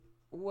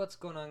What's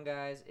going on,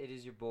 guys? It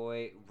is your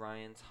boy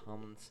Ryan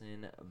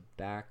Tomlinson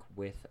back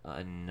with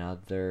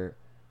another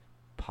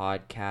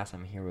podcast.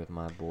 I'm here with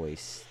my boy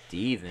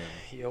Steven.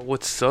 Yo,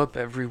 what's up,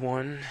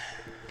 everyone?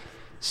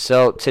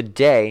 So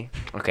today,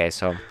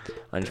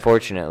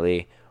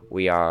 unfortunately,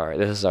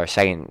 this is our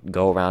second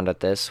go around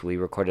at this. We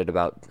recorded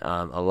about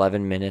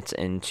 11 minutes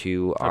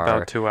into our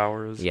About 2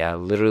 hours. Yeah,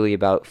 literally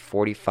about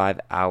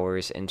 45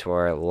 hours into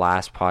our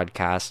last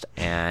podcast,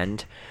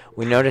 and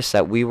we noticed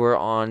that we were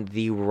on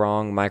the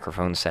wrong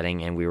microphone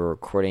setting, and we were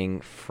recording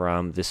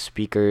from the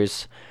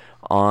speakers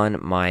on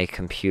my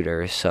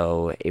computer,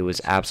 so it was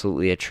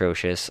absolutely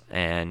atrocious,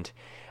 and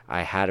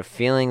I had a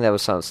feeling there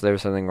was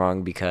something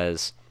wrong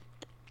because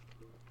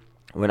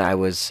when I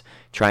was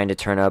trying to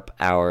turn up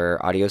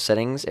our audio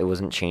settings, it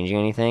wasn't changing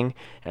anything,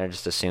 and I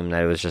just assumed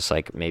that it was just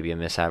like maybe a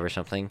mishap or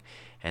something.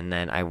 And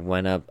then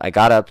I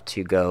got up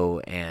to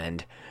go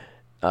and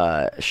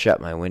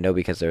shut my window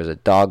because there was a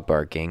dog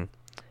barking,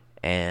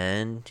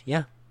 and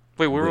yeah.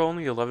 Wait, we were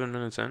only 11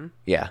 minutes in?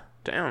 Yeah.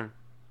 Damn.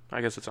 I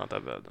guess it's not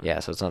that bad then. Yeah,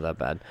 so it's not that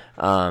bad.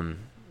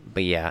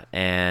 But yeah,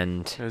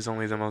 and It was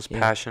only the most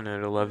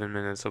passionate 11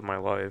 minutes of my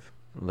life.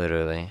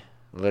 literally,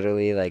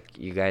 like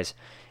if you guys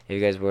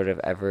would have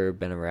ever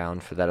been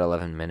around for that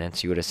 11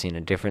 minutes, you would have seen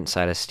a different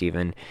side of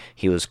Steven.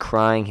 He was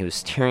crying, he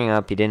was tearing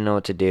up, he didn't know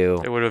what to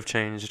do. It would have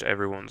changed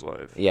everyone's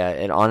life. Yeah,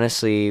 it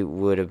honestly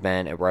would have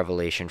been a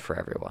revelation for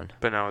everyone.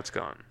 But now it's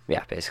gone.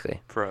 Yeah,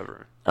 basically.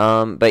 Forever.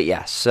 But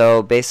yeah,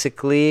 so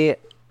basically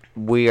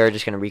we are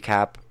just going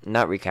to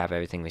not recap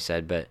everything we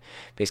said, but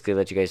basically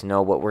let you guys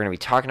know what we're going to be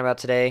talking about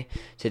today.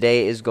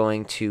 Today is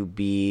going to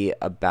be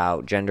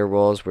about gender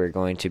roles. We're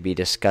going to be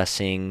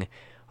discussing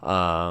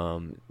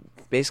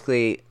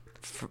basically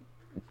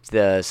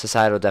the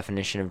societal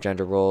definition of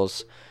gender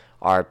roles,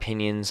 our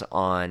opinions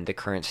on the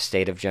current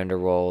state of gender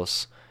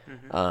roles,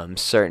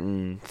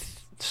 certain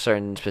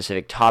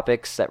specific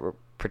topics that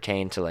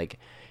pertain to like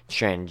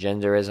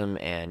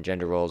transgenderism and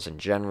gender roles in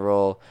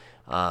general,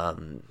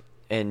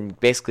 and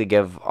basically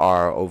give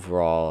our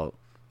overall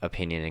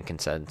opinion and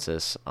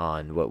consensus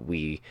on what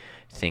we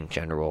think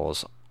gender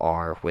roles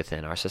are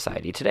within our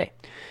society today.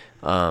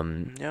 Yeah,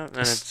 and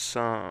it's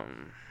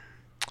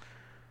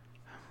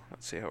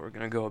let's see how we're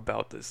gonna go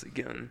about this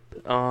again.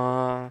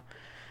 So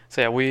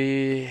yeah,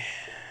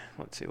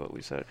 let's see what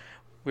we said.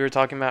 We were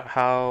talking about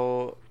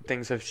how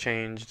things have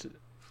changed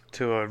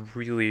to a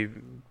really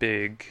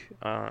big,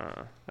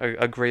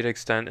 a great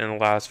extent in the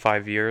last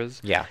 5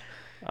 years. Yeah.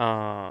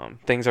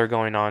 Things are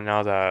going on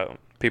now that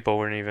people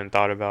wouldn't even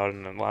thought about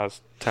in the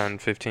last 10,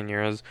 15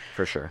 years.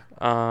 For sure.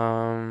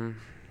 And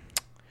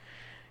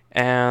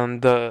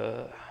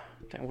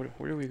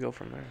where do we go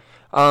from there?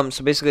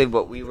 So basically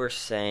what we were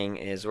saying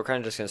is we're kind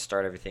of just going to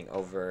start everything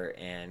over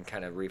and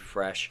kind of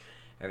refresh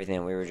everything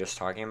that we were just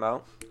talking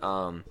about.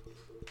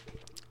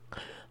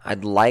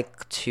 I'd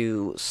like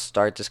to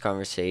start this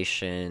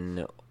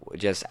conversation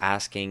just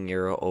asking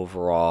your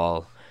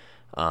overall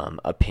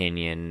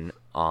opinion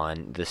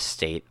on the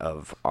state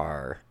of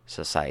our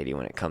society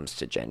when it comes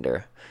to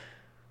gender.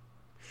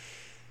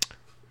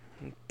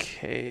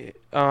 Okay.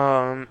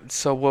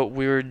 So what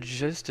we were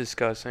just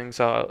discussing,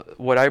 so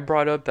what I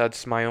brought up,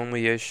 that's my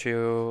only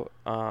issue,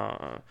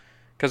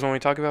 because when we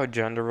talk about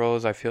gender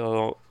roles, I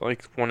feel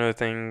like one of the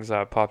things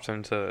that pops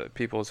into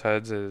people's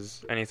heads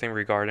is anything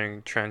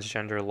regarding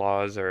transgender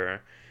laws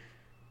or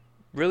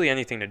really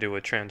anything to do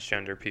with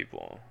transgender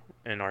people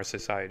in our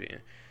society.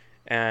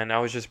 And I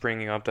was just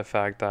bringing up the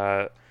fact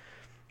that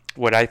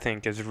what I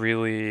think is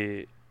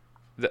really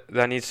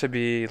that needs to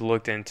be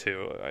looked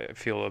into, I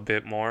feel, a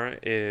bit more,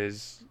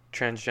 is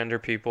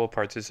transgender people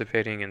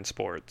participating in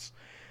sports.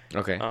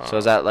 Okay. So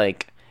is that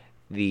like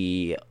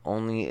the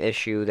only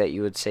issue that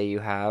you would say you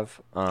have?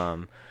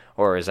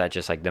 Or is that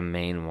just like the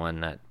main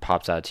one that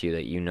pops out to you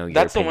that you know you're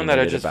That's the one that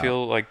I just about?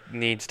 feel like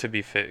needs to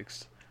be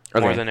fixed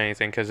Okay. more than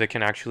anything, because it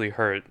can actually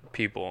hurt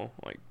people.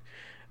 Like,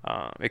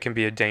 it can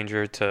be a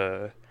danger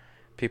to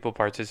people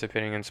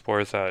participating in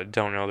sports that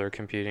don't know they're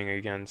competing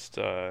against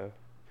a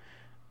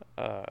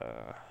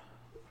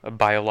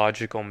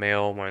biological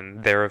male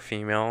when they're a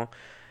female.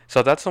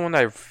 So that's the one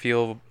that I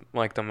feel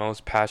like the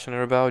most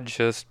passionate about,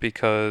 just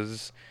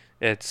because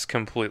it's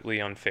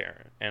completely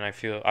unfair, and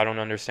I don't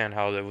understand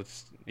how that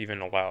was even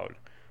allowed.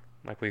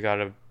 Like, we got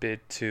a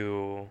bit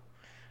too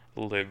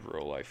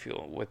liberal, I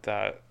feel, with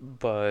that.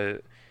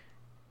 But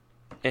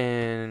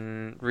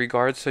in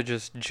regards to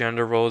just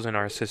gender roles in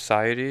our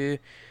society,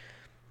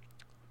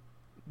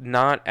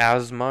 not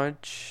as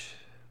much.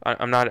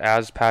 I'm not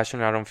as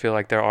passionate. I don't feel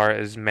like there are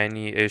as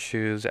many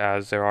issues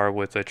as there are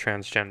with the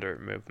transgender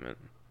movement.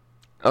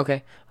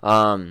 Okay.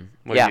 What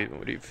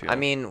do you feel? I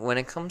mean, when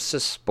it comes to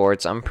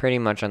sports, I'm pretty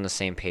much on the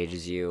same page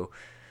as you.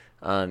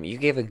 You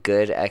gave a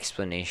good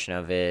explanation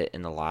of it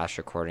in the last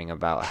recording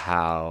about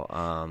how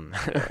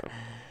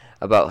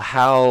about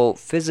how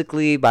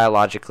physically,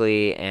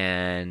 biologically,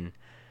 and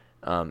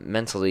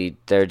mentally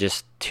they're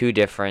just two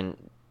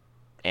different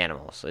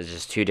animals. It's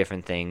just two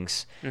different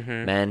things.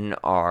 Mm-hmm. Men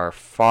are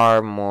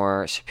far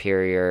more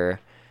superior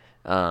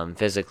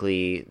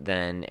physically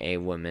than a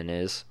woman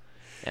is.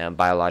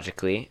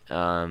 biologically.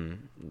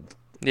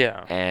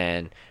 Yeah.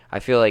 And I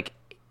feel like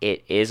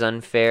it is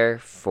unfair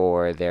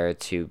for there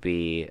to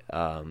be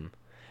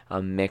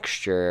a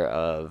mixture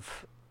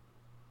of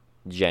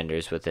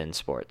genders within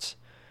sports,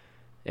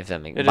 if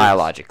that makes It is.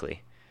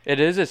 biologically. It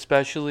is,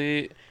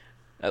 especially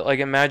like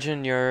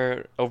imagine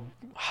you're a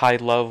high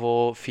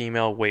level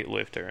female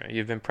weightlifter.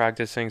 You've been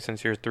practicing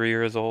since you're 3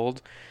 years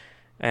old,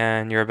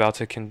 and you're about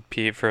to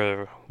compete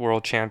for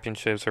world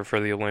championships or for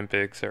the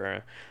Olympics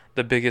or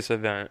the biggest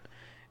event.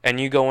 And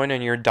you go in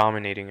and you're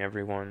dominating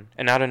everyone.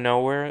 And out of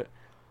nowhere,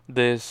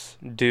 this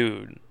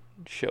dude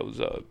shows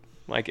up.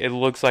 Like it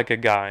looks like a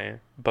guy,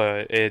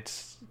 but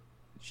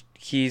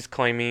he's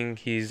claiming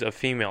he's a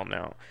female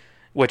now,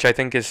 which I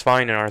think is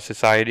fine in our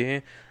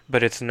society,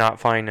 but it's not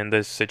fine in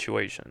this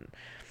situation.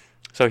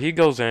 So he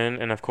goes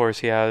in, and of course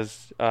he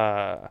has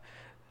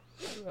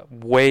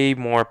way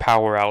more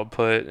power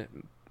output,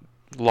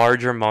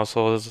 larger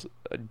muscles,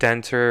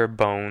 denser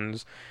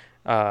bones,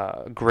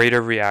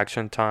 greater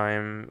reaction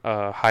time,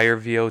 higher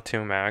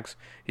VO2 max.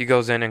 He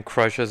goes in and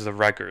crushes the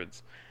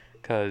records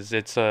because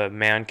it's a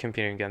man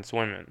competing against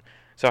women.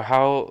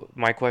 So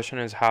my question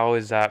is, how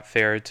is that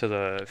fair to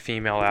the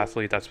female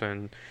athlete that's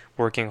been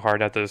working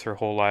hard at this her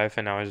whole life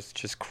and now is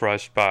just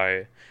crushed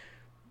by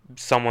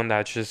someone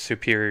that's just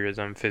superior to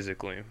them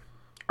physically?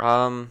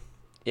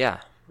 Yeah,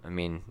 I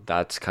mean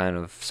that's kind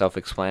of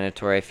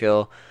self-explanatory. I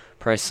feel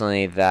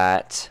personally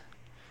that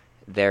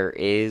there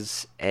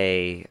is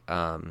a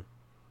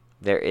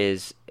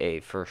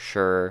for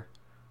sure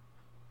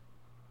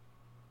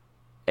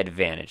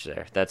advantage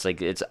there. That's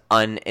like it's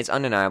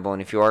undeniable,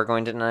 and if you are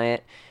going to deny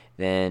it,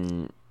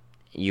 then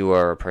you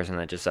are a person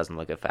that just doesn't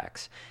look at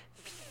facts.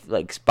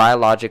 Like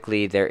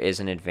biologically, there is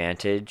an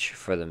advantage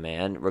for the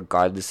man,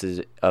 regardless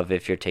of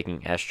if you're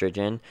taking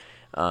estrogen.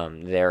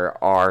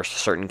 There are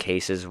certain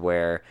cases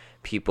where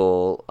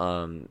people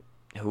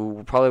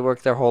who probably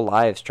work their whole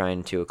lives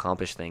trying to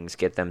accomplish things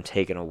get them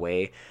taken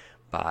away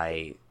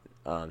by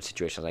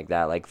situations like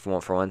that. Like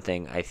for one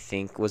thing, I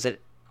think was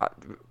it.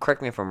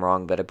 Correct me if I'm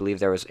wrong, but I believe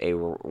there was a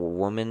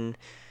woman,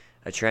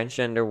 a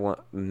transgender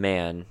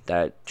man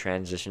that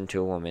transitioned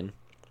to a woman,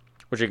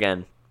 which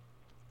again,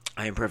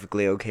 I am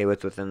perfectly okay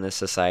with within this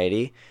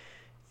society,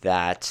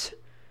 that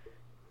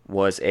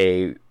was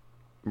a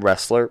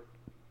wrestler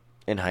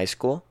in high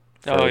school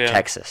for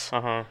Texas.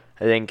 Uh-huh.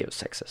 I think it was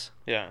Texas.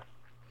 Yeah.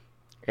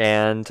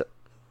 And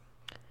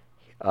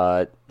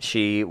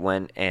she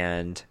went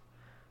and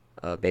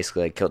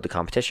basically like, killed the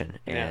competition,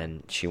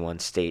 and she won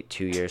state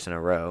 2 years in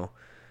a row,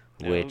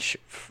 which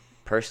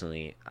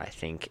personally I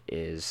think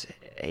is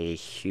a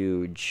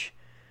huge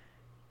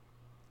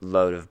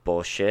load of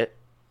bullshit.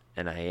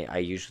 And I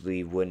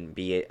usually wouldn't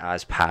be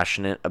as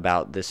passionate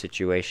about this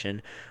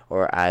situation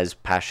or as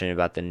passionate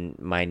about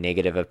my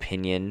negative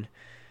opinion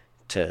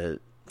to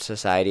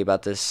society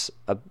about this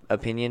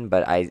opinion,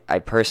 but I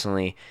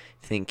personally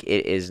think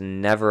it is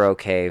never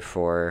okay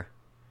for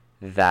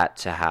that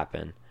to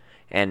happen.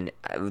 And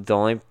the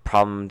only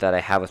problem that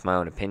I have with my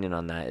own opinion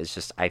on that is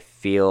just I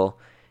feel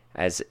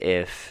as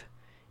if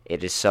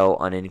it is so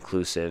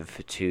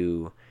uninclusive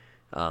to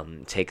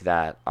take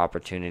that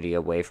opportunity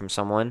away from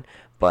someone.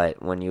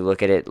 But when you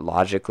look at it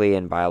logically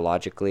and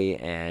biologically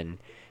and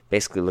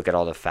basically look at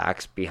all the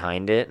facts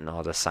behind it and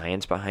all the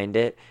science behind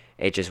it,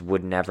 it just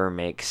would never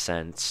make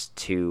sense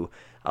to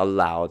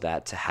allow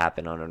that to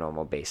happen on a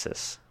normal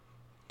basis.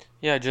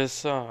 Yeah,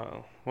 just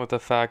with the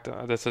fact,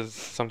 this is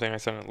something I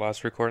said in the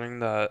last recording,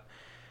 that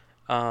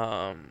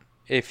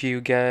if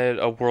you get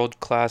a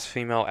world-class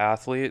female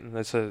athlete, and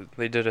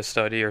they did a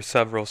study or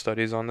several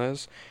studies on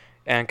this,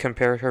 and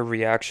compared her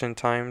reaction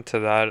time to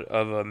that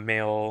of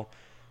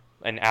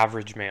an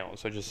average male,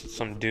 so just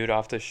some dude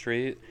off the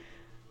street,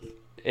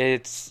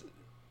 it's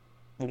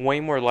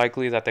way more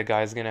likely that the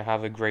guy's going to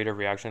have a greater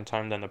reaction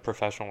time than the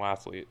professional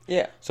athlete.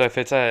 Yeah. So if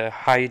it's a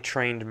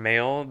high-trained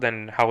male,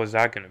 then how is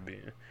that going to be?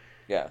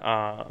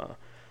 Yeah.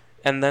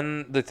 And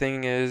then the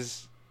thing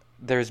is,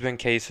 there's been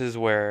cases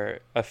where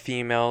a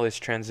female is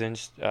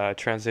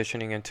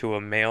transitioning into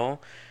a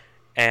male,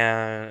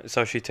 and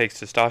so she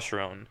takes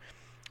testosterone.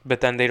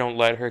 But then they don't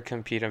let her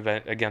compete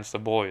against the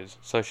boys,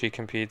 so she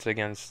competes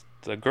against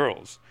the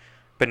girls.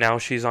 But now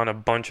she's on a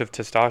bunch of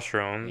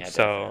testosterone, Yeah,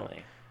 so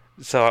definitely.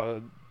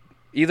 so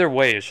either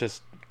way, it's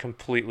just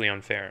completely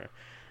unfair.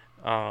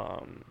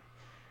 And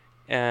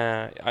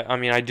I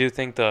mean, I do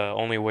think the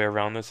only way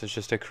around this is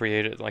just to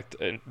create it like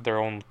their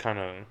own kind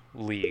of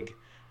league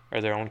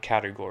or their own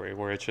category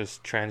where it's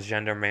just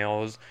transgender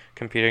males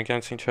competing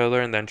against each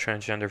other and then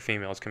transgender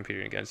females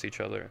competing against each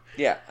other.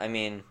 Yeah, I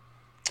mean,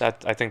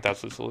 I think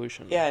that's the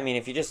solution. yeah, I mean,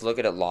 if you just look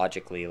at it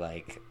logically,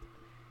 like,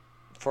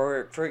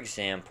 for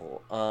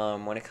example,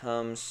 when it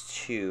comes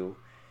to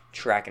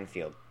track and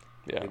field,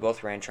 Yeah. we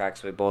both ran track,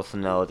 so we both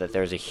know that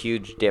there's a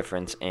huge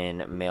difference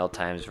in male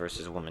times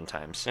versus women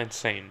times.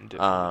 Insane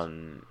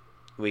difference.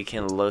 We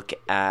can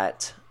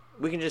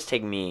just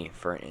take me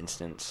for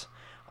instance.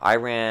 I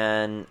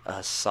ran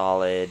a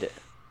solid,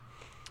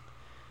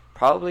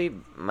 probably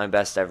my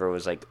best ever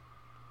was like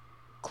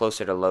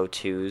closer to low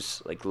 2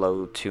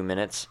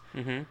 minutes.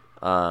 Mm-hmm.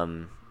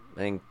 I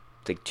think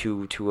like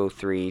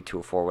 203,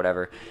 204,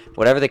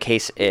 whatever the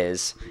case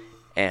is,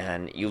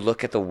 and you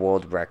look at the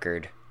world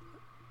record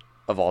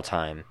of all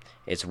time,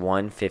 it's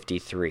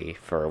 153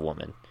 for a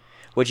woman.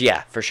 Which,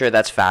 yeah, for sure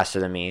that's faster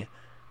than me,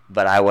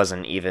 but I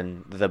wasn't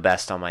even the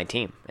best on my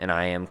team, and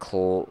I am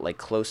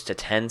close to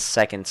 10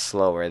 seconds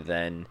slower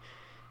than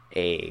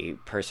a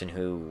person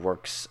who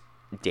works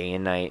day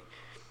and night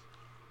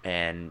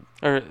and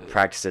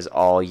practices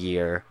all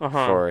year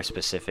for a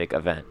specific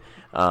event.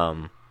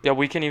 Yeah,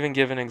 we can even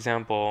give an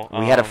example.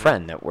 We had a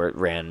friend that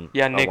ran.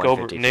 Yeah, Nick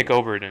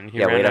Oberton.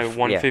 He ran a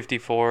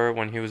 154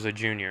 when he was a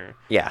junior.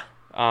 Yeah.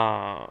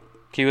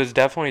 He was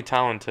definitely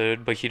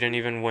talented, but he didn't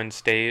even win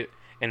state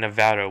in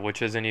Nevada,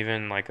 which isn't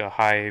even like a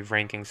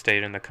high-ranking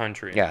state in the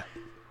country. Yeah.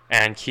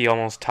 And he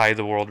almost tied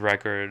the world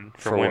record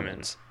for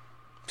women's.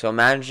 So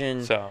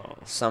imagine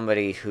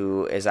somebody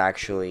who is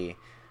actually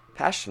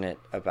passionate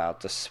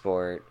about the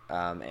sport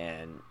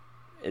and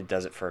it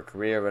does it for a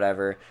career or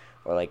whatever,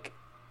 or like,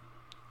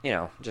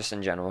 just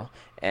in general,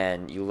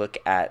 and you look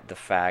at the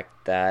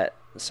fact that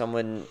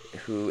someone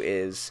who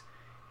is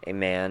a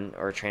man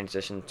or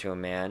transitioned to a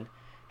man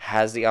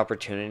has the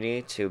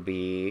opportunity to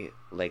be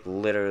like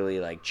literally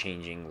like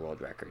changing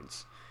world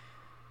records.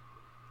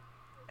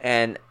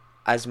 And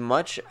as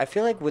much, I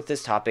feel like with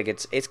this topic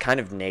it's kind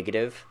of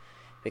negative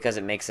because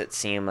it makes it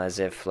seem as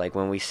if like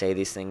when we say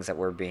these things that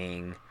we're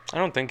being. I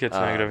don't think it's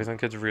negative. I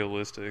think it's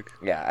realistic.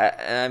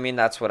 Yeah, I mean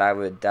that's what I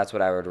would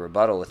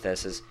rebuttal with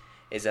this is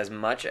as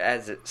much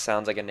as it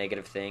sounds like a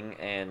negative thing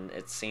and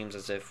it seems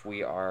as if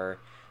we are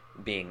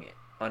being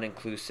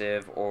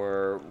uninclusive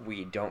or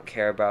we don't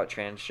care about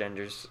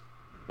transgenders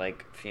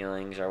like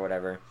feelings or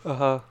whatever.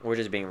 We're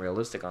just being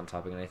realistic on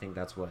topic, and I think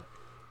that's what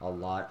a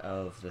lot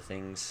of the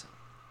things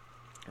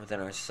within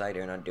our society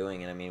are not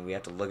doing. And I mean, we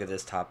have to look at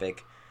this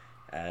topic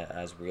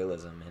as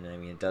realism, and I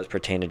mean, it does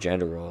pertain to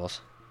gender roles.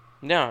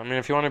 Yeah, I mean,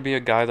 if you want to be a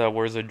guy that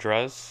wears a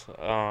dress,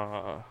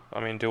 I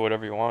mean, do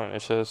whatever you want.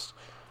 It's just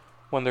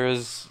when there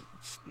is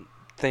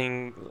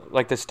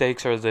like the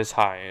stakes are this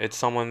high. It's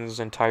someone's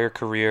entire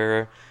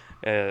career,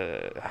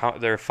 how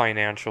their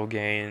financial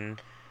gain.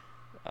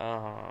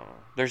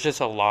 There's just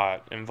a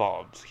lot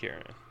involved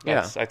here.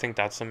 I think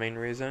that's the main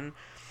reason.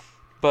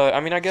 But I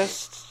mean, I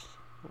guess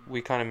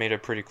we kind of made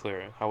it pretty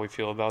clear how we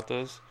feel about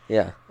this.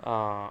 Yeah.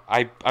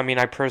 I mean,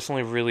 I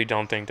personally really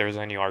don't think there's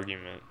any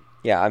argument.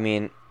 Yeah, I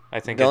mean,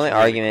 I think the only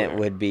argument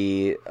would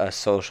be a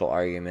social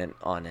argument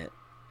on it,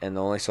 and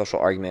the only social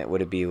argument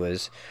would be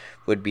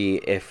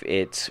if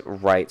it's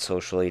right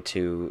socially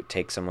to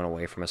take someone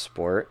away from a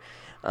sport.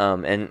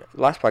 And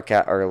last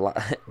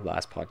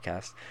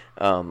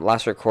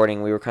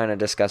recording, we were kind of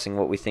discussing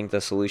what we think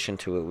the solution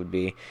to it would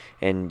be,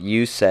 and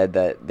you said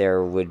that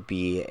there would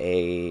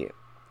be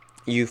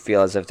you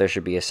feel as if there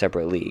should be a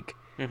separate league.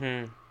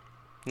 Mm-hmm.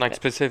 Like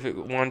specific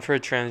one for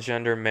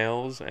transgender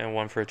males and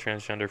one for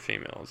transgender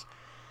females.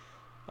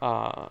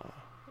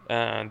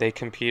 They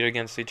compete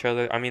against each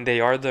other. I mean,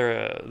 they are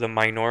the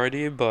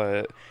minority,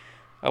 but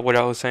what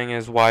I was saying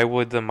is, why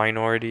would the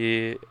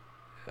minority,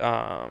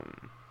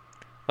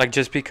 like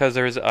just because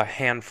there's a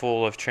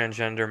handful of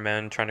transgender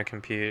men trying to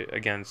compete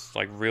against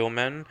like real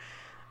men,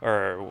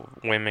 or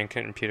women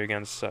compete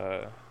against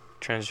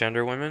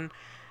transgender women,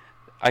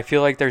 I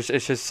feel like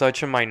it's just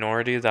such a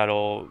minority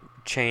that'll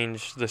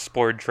change the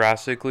sport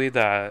drastically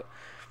that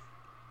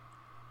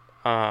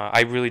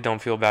I really don't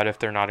feel bad if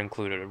they're not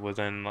included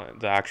within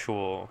the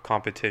actual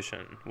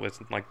competition with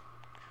like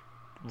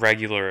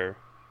regular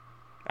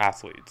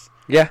athletes.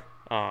 Yeah.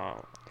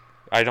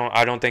 I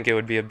don't think it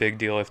would be a big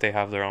deal if they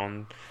have their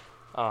own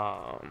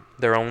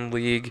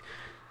league.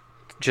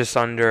 Just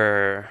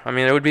under, I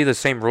mean, it would be the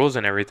same rules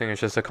and everything. It's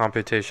just the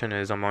competition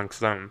is amongst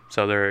them,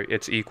 so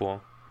it's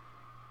equal.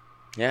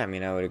 Yeah, I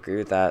mean, I would agree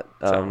with that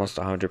almost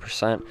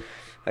 100%.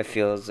 I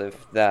feel as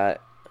if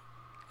that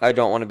I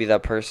don't want to be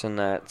that person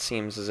that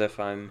seems as if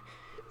I'm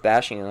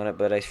bashing on it,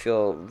 but I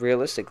feel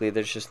realistically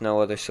there's just no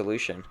other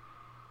solution.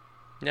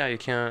 Yeah, you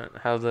can't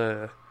have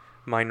the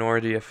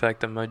minority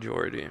affect the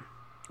majority.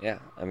 Yeah,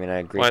 I mean, I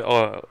agree.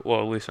 Well, at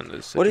least in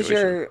this situation. What is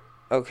your...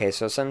 Okay,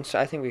 so since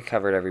I think we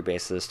covered every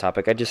base of this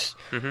topic, I just...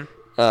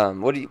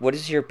 Mm-hmm. What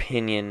is your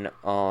opinion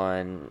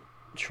on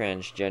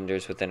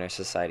transgenders within our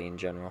society in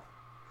general?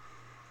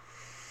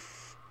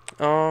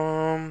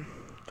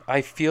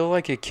 I feel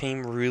like it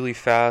came really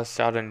fast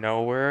out of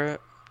nowhere.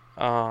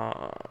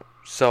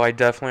 So I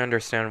definitely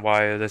understand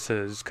why this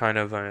is kind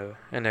of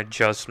an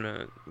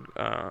adjustment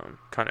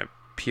kind of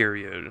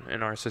period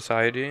in our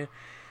society.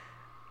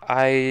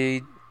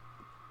 I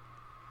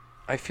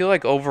feel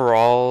like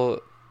overall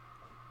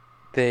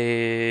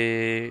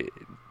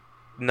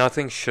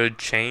nothing should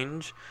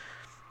change.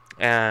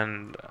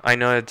 And I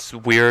know it's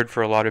weird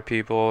for a lot of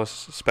people,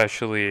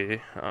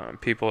 especially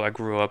people that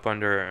grew up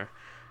under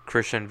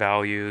Christian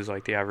values,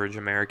 like the average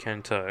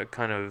American, to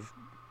kind of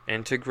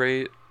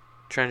integrate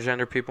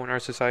transgender people in our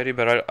society.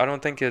 But I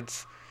don't think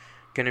it's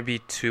going to be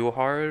too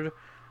hard,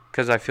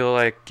 because I feel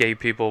like gay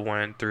people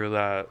went through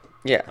that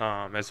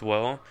as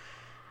well.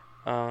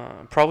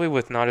 Probably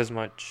with not as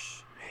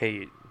much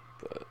hate.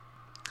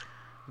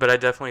 But I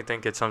definitely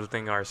think it's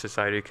something our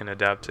society can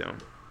adapt to.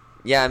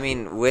 Yeah, I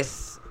mean,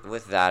 with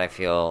that, I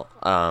feel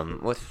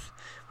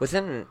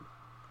within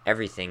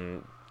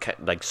everything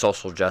like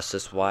social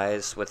justice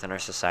wise within our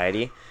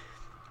society,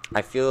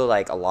 I feel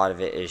like a lot of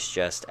it is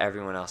just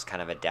everyone else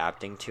kind of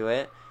adapting to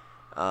it.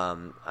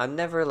 I'm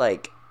never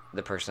like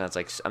the person that's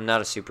like I'm not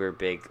a super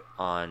big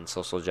on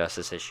social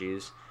justice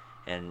issues,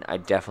 and I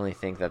definitely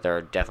think that there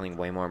are definitely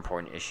way more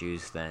important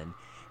issues than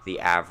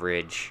the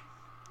average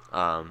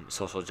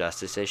social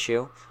justice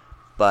issue.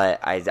 But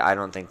I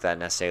don't think that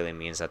necessarily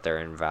means that they're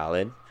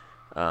invalid.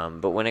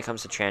 But when it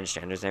comes to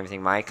transgenders and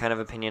everything, my kind of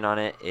opinion on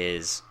it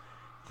is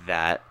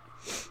that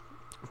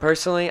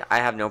personally, I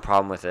have no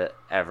problem with it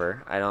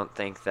ever. I don't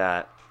think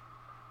that.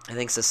 I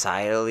think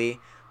societally,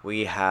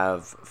 we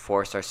have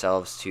forced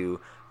ourselves to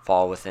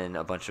fall within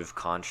a bunch of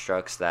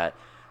constructs that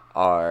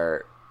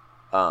are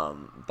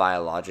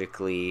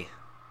biologically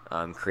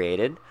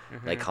created,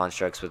 like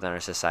constructs within our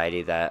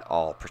society that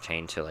all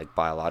pertain to like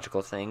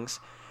biological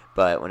things.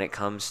 But when it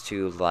comes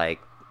to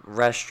like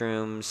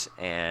restrooms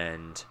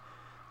and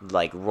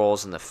like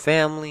roles in the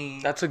family,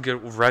 That's a good.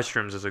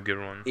 Restrooms is a good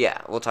one. yeah,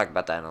 we'll talk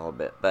about that in a little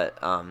bit. But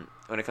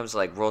when it comes to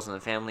like roles in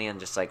the family and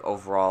just like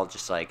overall,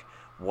 just like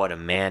what a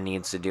man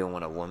needs to do and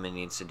what a woman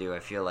needs to do, I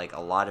feel like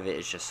a lot of it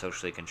is just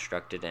socially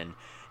constructed, and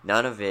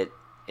none of it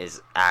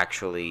is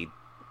actually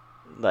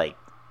like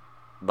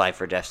life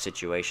or death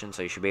situation.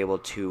 So you should be able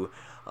to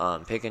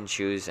pick and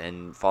choose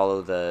and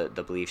follow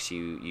the beliefs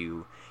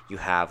you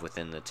have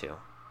within the two.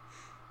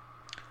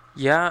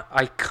 Yeah,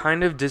 I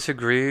kind of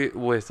disagree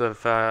with the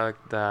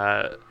fact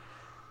that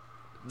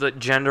the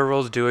gender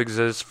roles do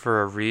exist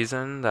for a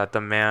reason, that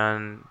the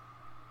man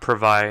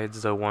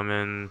provides, the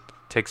woman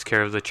takes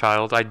care of the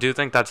child. I do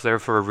think that's there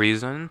for a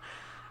reason,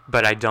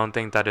 but I don't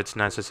think that it's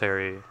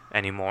necessary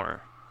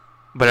anymore.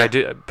 But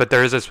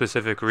there is a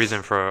specific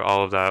reason for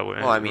all of that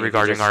Well, I mean,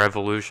 regarding our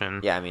evolution.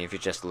 Yeah, I mean, if you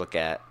just look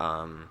at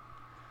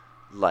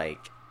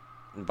like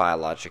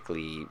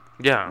biologically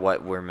Yeah.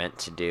 what we're meant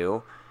to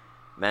do,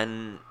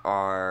 women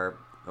are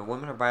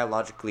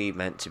biologically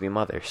meant to be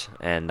mothers,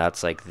 and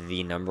that's like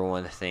the number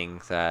one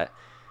thing that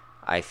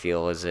I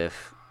feel as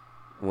if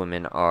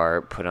women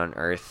are put on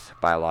earth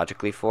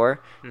biologically for.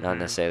 Not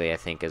necessarily I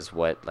think is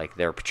what like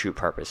their true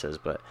purpose is,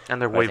 but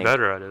And they're way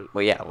better at it.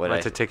 well, yeah,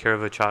 Like to take care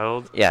of a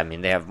child. yeah, I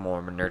mean, they have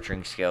more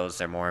nurturing skills.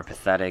 They're more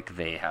empathetic.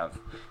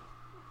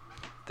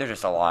 They're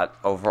just a lot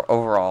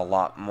overall a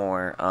lot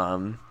more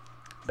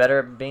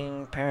better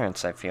being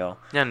parents, I feel.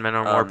 Yeah, and men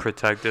are more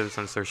protective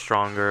since they're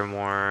stronger,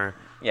 more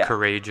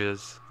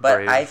courageous. But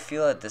brave. I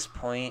feel at this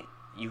point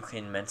you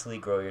can mentally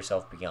grow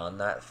yourself beyond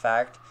that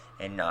fact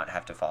and not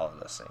have to follow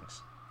those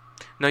things.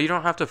 No, you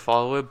don't have to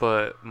follow it,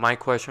 but my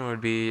question would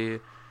be,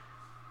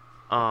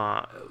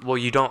 well,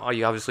 you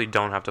obviously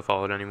don't have to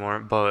follow it anymore,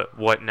 but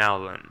what now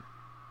then?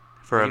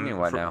 What do you mean,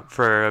 what now?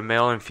 For a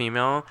male and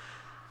female,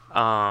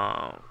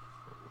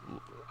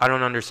 I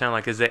don't understand,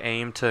 like, is the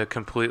aim to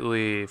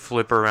completely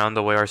flip around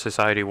the way our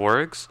society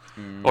works?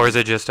 Or is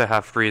it just to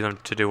have freedom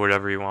to do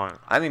whatever you want?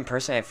 I mean,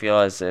 personally, I feel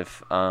as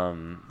if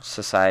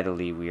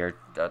societally we are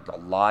a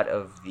lot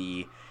of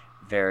the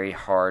very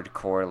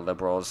hardcore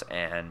liberals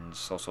and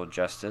social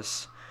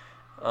justice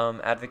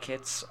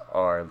advocates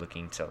are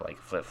looking to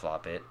like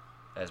flip-flop it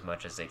as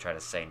much as they try to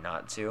say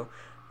not to.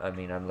 I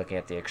mean, I'm looking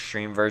at the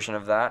extreme version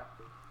of that.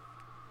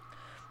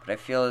 But I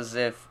feel as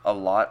if a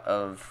lot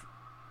of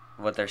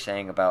what they're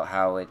saying about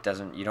how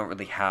you don't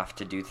really have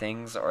to do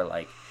things, or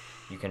like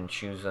you can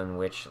choose on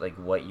which, like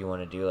what you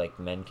want to do. Like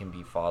men can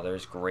be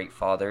fathers, great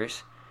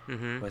fathers,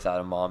 without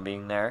a mom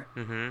being there.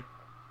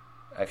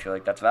 I feel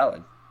like that's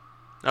valid.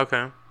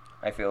 Okay.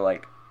 I feel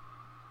like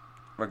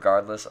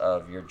regardless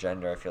of your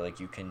gender, I feel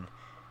like you can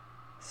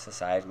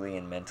societally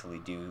and mentally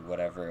do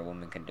whatever a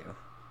woman can do,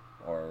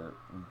 or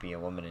be a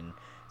woman and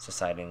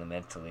societally and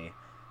mentally,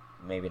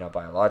 maybe not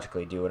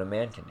biologically, do what a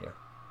man can do.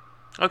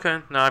 Okay.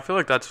 No, I feel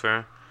like that's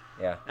fair.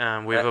 Yeah.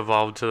 And we've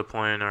evolved to the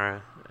point,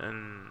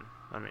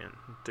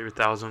 through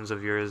thousands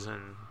of years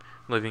and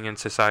living in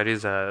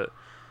societies that,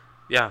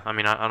 yeah, I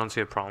mean, I don't see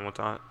a problem with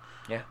that.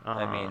 Yeah.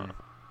 I mean,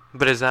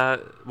 but is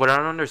that what I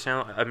don't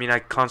understand? I mean, I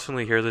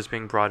constantly hear this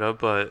being brought up,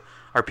 but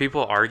are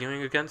people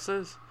arguing against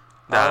this?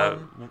 That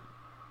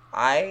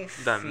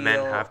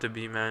men have to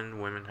be men,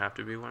 women have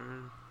to be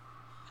women.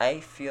 I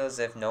feel as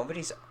if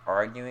nobody's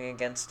arguing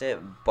against it,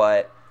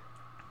 but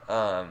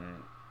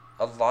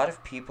a lot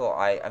of people,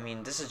 I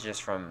mean, this is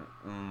just from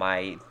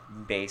my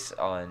base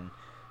on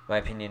my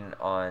opinion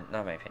on,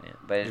 not my opinion,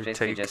 but it's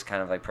basically just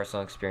kind of like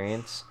personal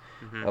experience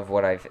of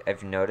what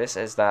I've noticed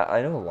is that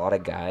I know a lot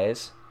of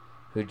guys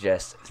who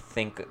just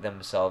think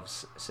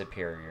themselves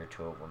superior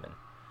to a woman.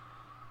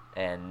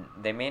 And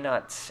they may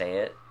not say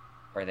it,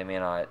 or they may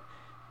not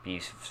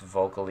be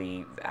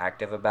vocally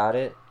active about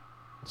it.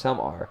 Some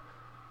are.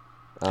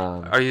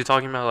 Are you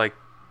talking about like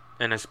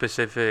in a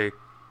specific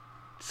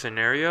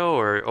scenario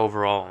or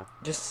overall?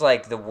 Just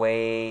like the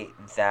way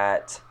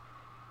that,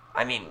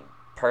 I mean,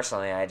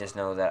 personally, I just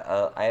know that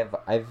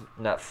I've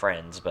not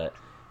friends, but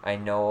I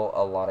know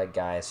a lot of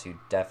guys who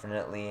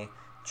definitely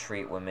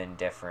treat women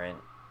different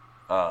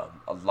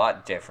a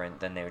lot different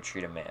than they would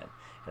treat a man.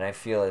 And I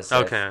feel as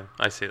Okay,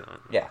 I see that.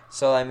 yeah.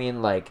 So I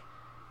mean, like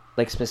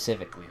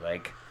specifically,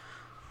 like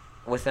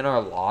within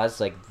our laws,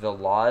 like the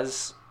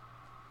laws,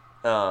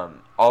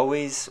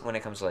 always when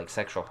it comes to like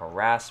sexual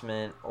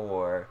harassment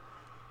or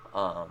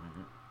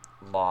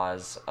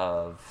laws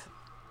of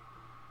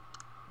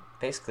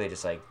basically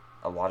just like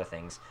a lot of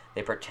things,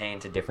 they pertain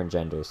to different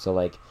genders. So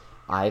like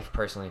I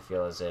personally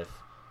feel as if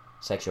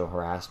sexual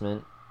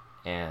harassment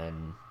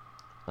and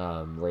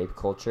rape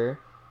culture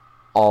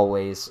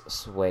always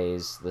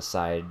sways the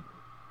side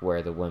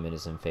where the woman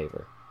is in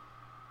favor.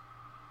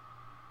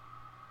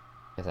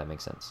 If that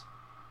makes sense.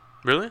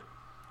 Really?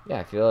 Yeah,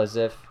 I feel as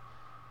if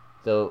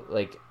though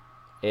like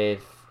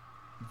if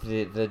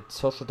the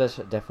social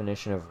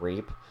definition of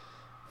rape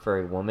for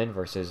a woman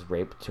versus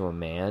rape to a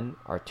man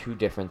are two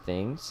different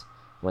things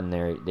when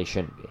they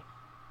shouldn't be.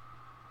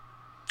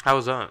 How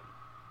was that?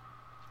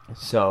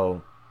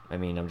 So, I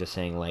mean, I'm just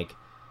saying like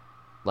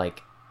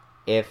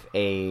if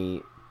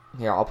a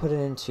here, I'll put it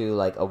into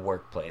like a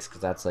workplace because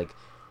that's like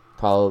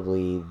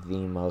probably the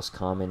most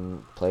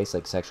common place,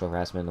 like sexual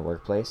harassment in the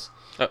workplace.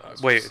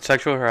 Wait,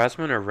 sexual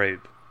harassment or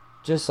rape?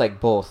 Just like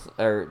both,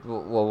 or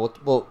we'll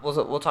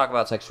talk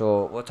about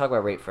sexual. We'll talk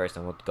about rape first,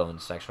 and we'll go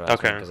into sexual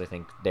harassment because I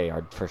think they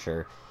are for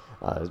sure.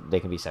 They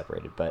can be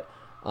separated, but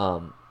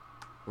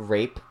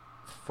rape,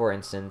 for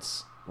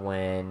instance,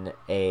 when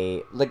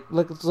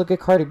let's look at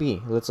Cardi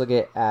B. Let's look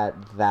at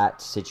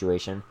that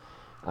situation.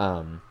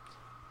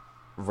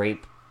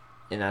 Rape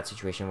in that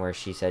situation where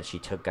she said she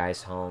took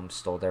guys home,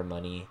 stole their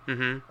money,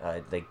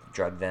 like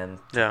drugged them,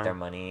 took their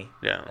money,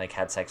 like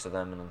had sex with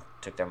them and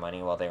took their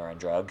money while they were on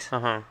drugs.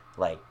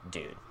 Like,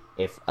 dude,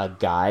 if a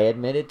guy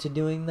admitted to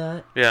doing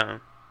that,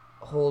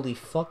 holy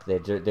fuck,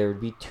 there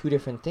would be two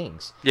different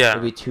things. There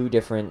would be two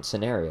different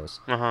scenarios.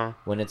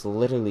 When it's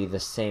literally the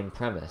same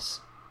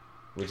premise.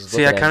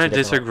 See, I kind of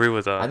disagree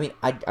with that. I mean,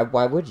 I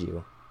why would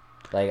you?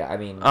 Like, I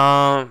mean,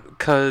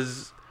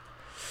 because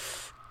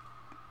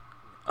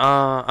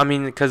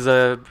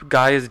the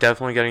guy is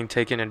definitely getting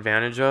taken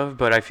advantage of,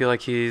 but I feel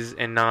like he's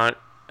in not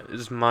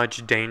as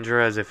much danger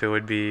as if it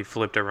would be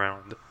flipped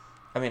around.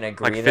 I mean, I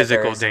agree. Like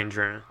physical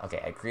danger.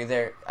 Okay, I agree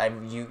there.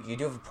 You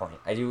do have a point.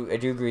 I do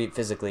agree.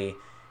 Physically,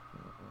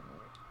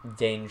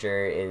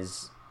 danger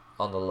is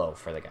on the low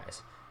for the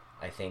guys.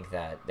 I think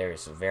that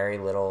there's very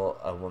little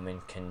a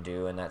woman can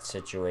do in that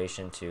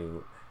situation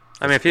to.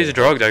 I mean, if he's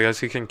drugged, I guess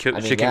he can kill.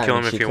 She can kill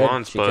him if he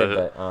wants,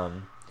 but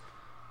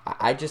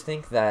I just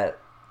think that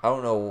I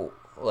don't know,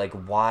 like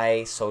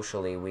why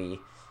socially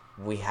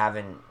we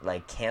haven't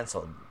like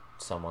canceled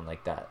someone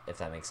like that, if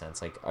that makes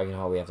sense. Like, you know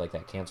how we have like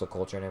that cancel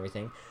culture and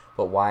everything,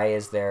 but why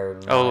is there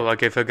not...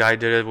 like if a guy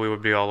did it, we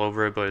would be all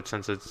over it, but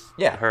since it's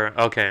her,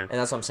 okay. And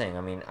that's what I'm saying.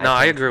 I mean,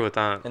 I agree with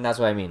that, and that's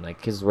what I mean. Like,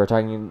 because we're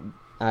talking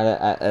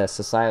at a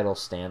societal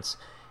stance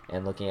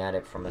and looking at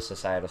it from a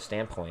societal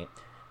standpoint,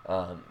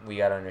 we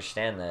got to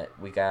understand that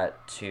we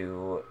got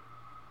to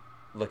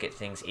look at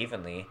things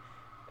evenly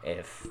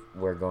if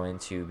we're going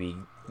to be.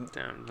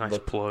 Damn, nice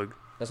plug.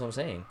 That's what I'm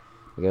saying.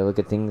 We gotta look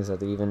at things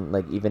that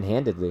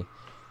even-handedly.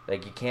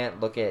 Like you can't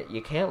look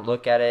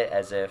at it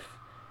as if,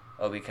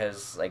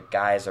 because like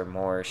guys are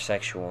more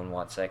sexual and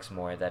want sex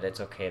more, that it's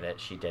okay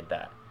that she did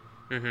that.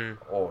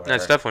 Or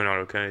that's definitely not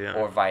okay. Yeah.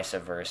 Or vice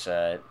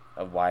versa,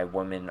 of why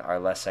women are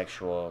less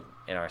sexual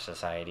in our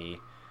society.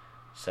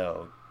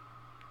 So,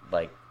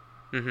 like,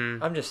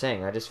 I'm just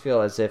saying. I just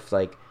feel as if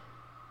like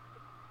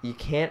you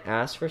can't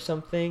ask for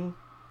something,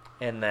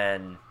 and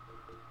then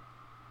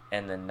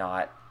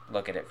not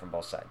look at it from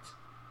both sides.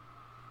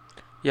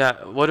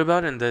 Yeah, what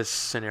about in this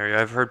scenario?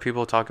 I've heard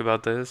people talk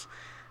about this.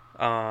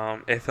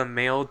 If a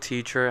male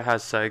teacher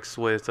has sex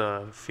with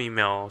a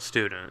female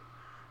student,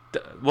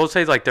 we'll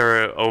say like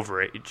they're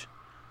overage,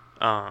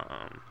 or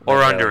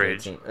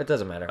underage. 18. It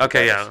doesn't matter.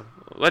 Okay, yeah.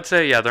 Let's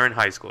say they're in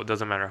high school. It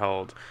doesn't matter how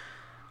old.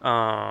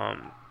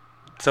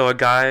 So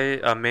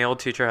a male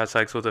teacher has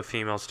sex with a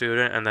female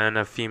student, and then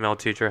a female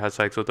teacher has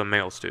sex with a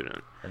male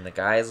student. And the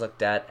guy is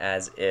looked at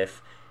as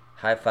if,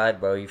 high five,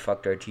 bro, you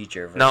fucked our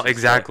teacher. No,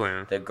 exactly.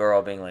 The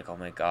girl being like, oh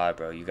my god,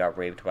 bro, you got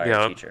raped by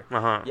our teacher.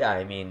 Yeah,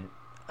 I mean,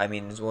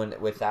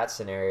 with that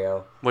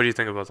scenario. What do you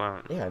think about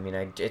that? Yeah, I mean,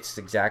 it's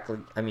exactly.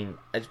 I mean,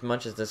 as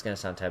much as this is gonna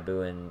sound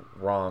taboo and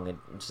wrong,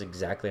 it's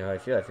exactly how I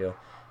feel. I feel,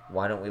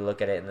 why don't we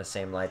look at it in the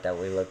same light that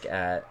we look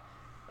at,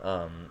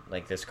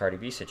 like this Cardi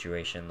B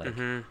situation, like,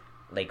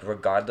 like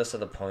regardless of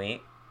the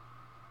point,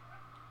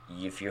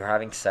 if you're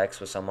having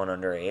sex with someone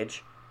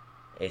underage,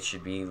 it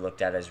should be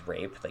looked at as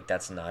rape. Like,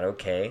 that's not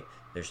okay.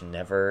 There's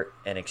never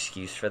an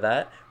excuse for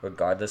that,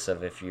 regardless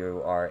of if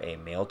you are a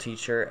male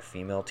teacher, a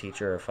female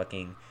teacher, or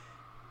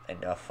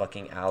a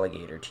fucking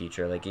alligator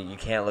teacher. Like, you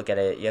can't look at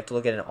it. You have to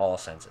look at it in all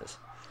senses.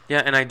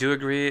 Yeah, and I do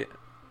agree.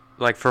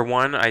 Like, for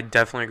one, I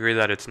definitely agree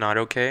that it's not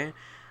okay.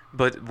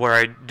 But where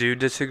I do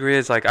disagree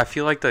is, like, I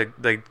feel like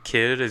the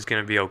kid is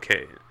going to be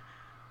okay.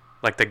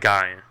 Like, the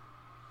guy.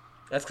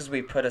 That's because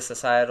we put a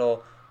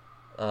societal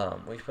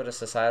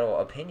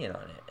opinion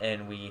on it,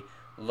 and we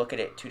look at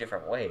it two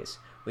different ways.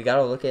 We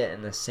gotta look at it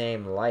in the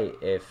same light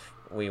if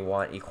we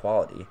want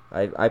equality.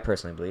 I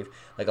personally believe,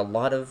 like, a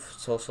lot of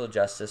social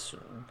justice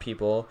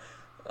people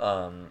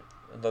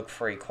look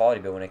for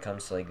equality, but when it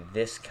comes to like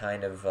this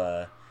kind of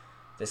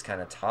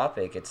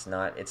topic, it's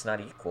not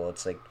equal.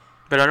 It's like,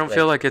 But I don't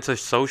feel like it's a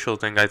social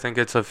thing. I think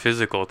it's a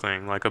physical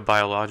thing, like a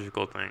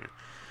biological thing.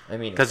 I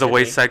mean, it Because the could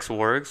way be. sex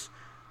works,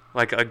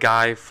 like a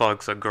guy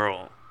fucks a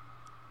girl.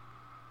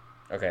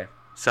 Okay.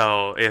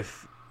 So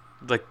if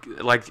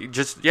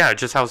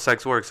just how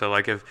sex works. So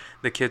like if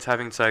the kid's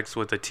having sex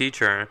with the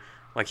teacher,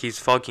 like he's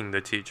fucking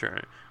the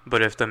teacher.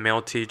 But if the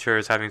male teacher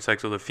is having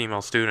sex with a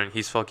female student,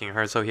 he's fucking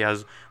her. So he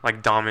has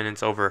like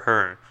dominance over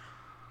her.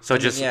 So I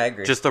mean, yeah, I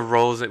agree. just the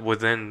roles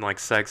within like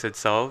sex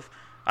itself,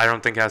 I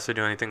don't think has to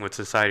do anything with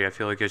society. I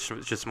feel like it's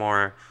just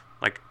more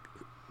like,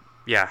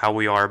 yeah, how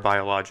we are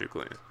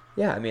biologically.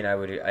 Yeah, I mean, I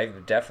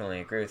would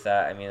definitely agree with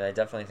that. I mean, I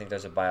definitely think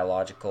there's a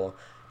biological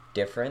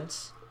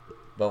difference,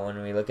 but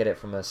when we look at it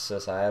from a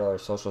societal or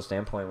social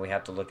standpoint, we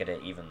have to look at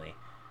it evenly,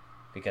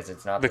 because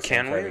it's not. But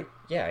can we?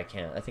 Yeah, I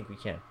can. I think we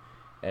can,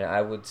 and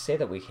I would say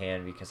that we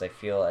can because I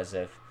feel as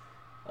if,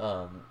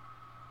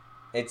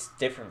 it's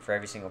different for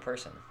every single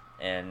person,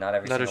 and not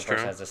every single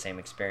person has the same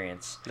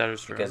experience. That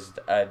is true. Because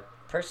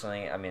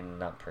personally, I mean,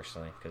 not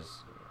personally,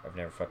 because I've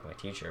never fucked my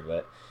teacher,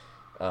 but.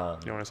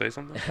 You want to say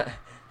something?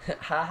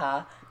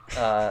 Haha.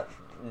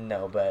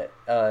 No, but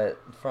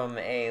from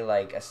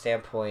a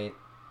standpoint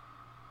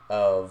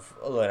of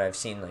when I've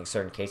seen like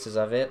certain cases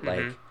of it,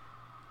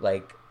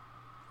 like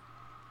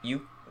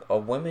a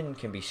woman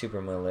can be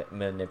super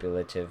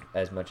manipulative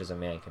as much as a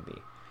man can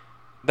be.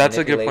 That's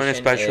a good point,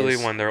 especially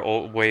when they're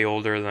way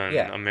older than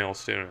a male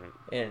student.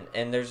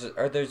 And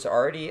there's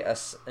already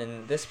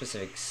in this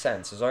specific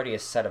sense, there's already a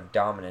set of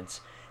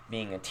dominance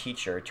being a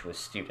teacher to a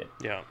student.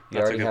 Yeah, you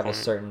already have a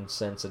certain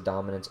sense of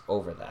dominance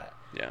over that.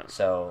 Yeah.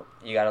 So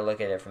you got to look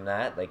at it from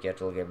that. Like, you have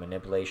to look at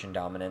manipulation,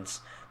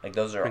 dominance. Like,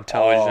 those are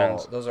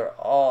intelligence. Those are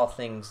all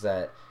things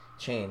that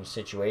change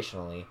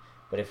situationally.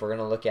 But if we're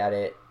gonna look at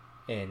it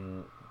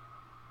in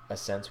a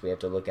sense, we have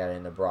to look at it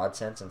in a broad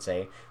sense and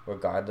say,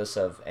 regardless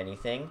of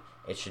anything,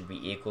 it should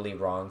be equally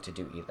wrong to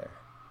do either.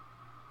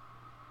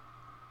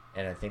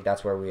 And I think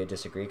that's where we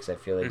disagree, because I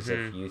feel like as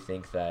if you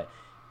think that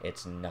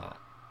it's not.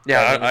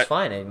 Yeah, I mean, it's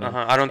fine. I mean,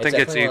 I don't think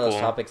it's equal. One of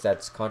those topics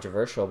that's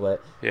controversial,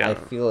 but I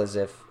feel as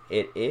if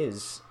it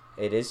is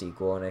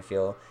equal, and I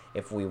feel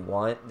if we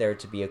want there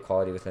to be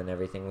equality within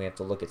everything, we have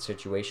to look at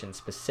situations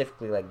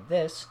specifically like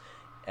this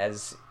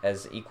as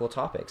equal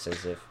topics,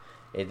 as if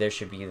there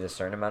should be the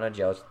certain amount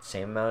of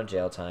same amount of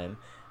jail time.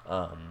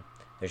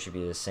 There should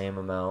be the same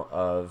amount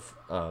of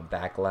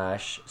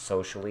backlash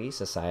socially,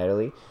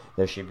 societally.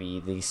 There should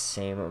be the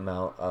same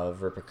amount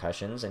of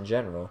repercussions in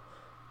general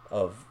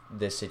of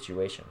this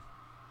situation.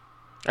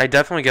 I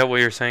definitely get what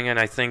you're saying, and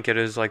I think it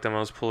is like the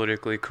most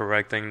politically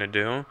correct thing to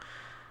do.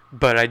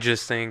 But I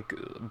just think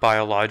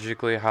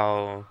biologically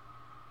how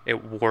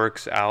it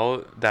works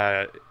out,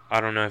 that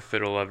I don't know if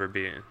it'll ever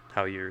be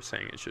how you're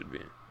saying it should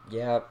be.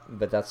 Yeah,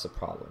 but that's the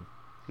problem.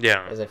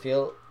 Yeah. As I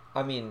feel,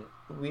 I mean,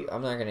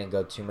 I'm not going to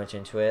go too much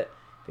into it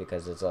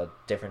because it's a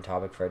different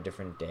topic for a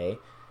different day.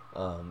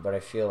 But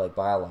I feel like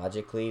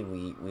biologically,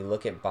 we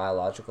look at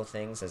biological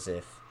things as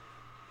if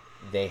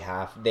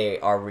they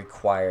are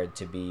required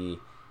to be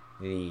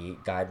the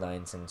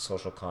guidelines and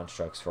social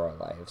constructs for our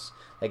lives.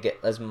 Like,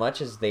 as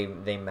much as they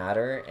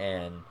matter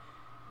and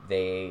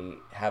they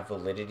have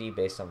validity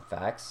based on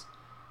facts,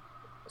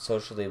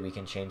 socially we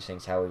can change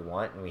things how we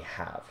want, and we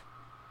have.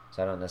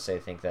 So I don't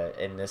necessarily think that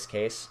in this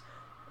case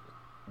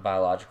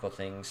biological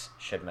things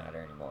should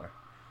matter anymore.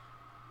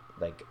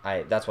 Like,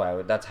 that's how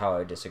I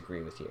would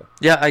disagree with you.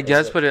 Yeah, I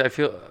guess, but I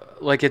feel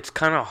like it's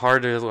kind of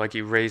hard to like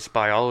erase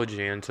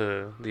biology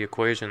into the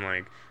equation.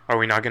 Like, are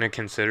we not going to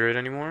consider it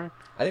anymore?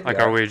 I think like,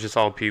 are we just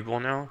all people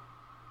now?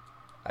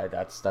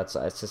 That's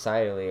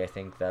societally, I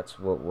think that's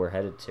what we're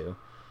headed to.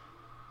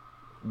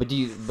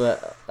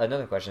 But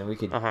another question, we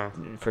could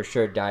for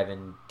sure dive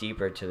in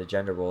deeper to the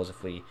gender roles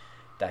if we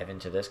dive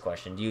into this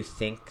question. Do you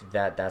think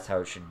that that's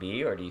how it should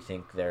be, or do you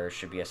think there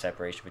should be a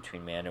separation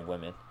between man and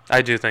women?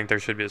 I do think there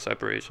should be a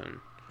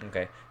separation.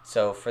 Okay,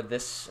 so for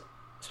this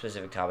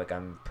specific topic,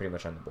 I'm pretty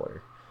much on the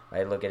border.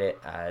 I look at it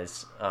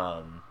as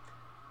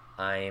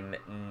I'm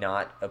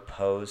not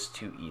opposed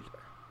to either.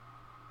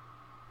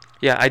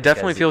 Yeah, I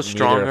definitely feel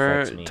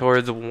stronger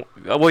towards...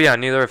 Well, yeah,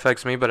 neither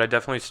affects me, but I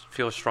definitely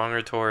feel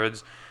stronger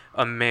towards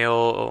a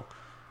male,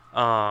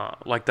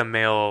 like the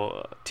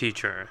male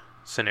teacher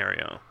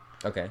scenario.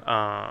 Okay.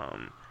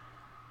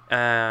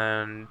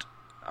 And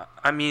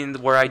I mean,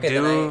 where I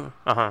do...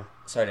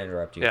 Sorry to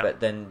interrupt you,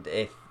 but then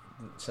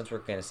since we're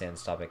going to stay on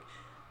this topic,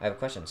 I have a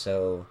question.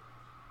 So,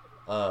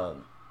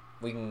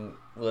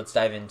 let's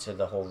dive into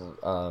the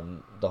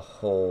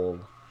whole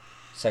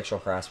sexual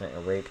harassment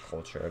and rape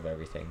culture of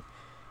everything.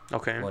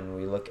 Okay. When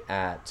we look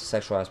at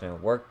sexual harassment in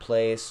the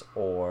workplace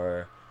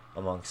or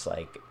amongst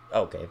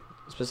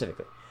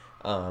specifically,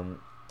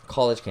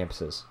 college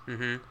campuses.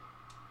 Mm-hmm.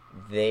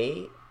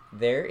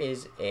 There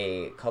is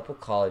a couple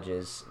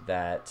colleges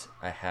that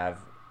I have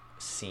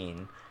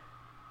seen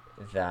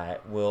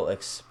that will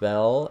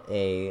expel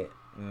a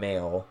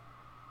male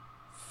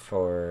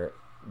for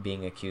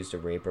being accused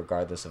of rape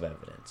regardless of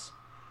evidence.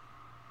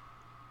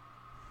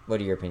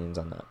 What are your opinions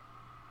on that?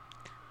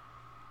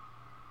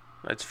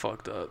 That's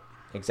fucked up.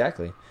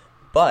 Exactly.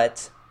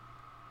 But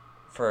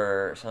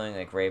for something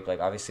like rape,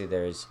 like obviously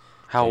there's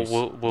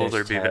Will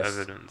there be the tests,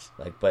 evidence?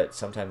 like, but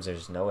sometimes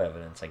there's no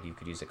evidence. Like you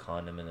could use a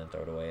condom and then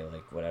throw it away,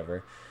 like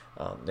whatever.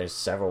 There's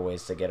several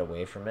ways to get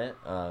away from it.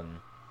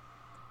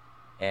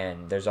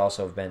 And there's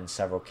also been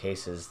several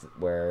cases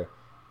where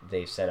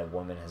they've said a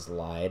woman has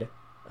lied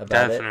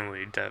about it.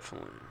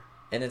 Definitely.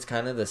 And it's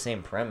kind of the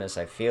same premise.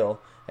 I feel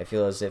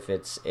as if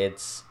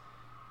it's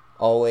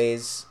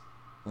always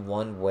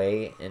one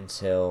way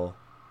until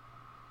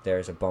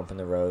there's a bump in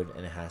the road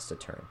and it has to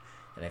turn.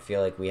 And I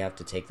feel like we have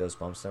to take those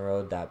bumps in the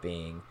road, that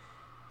being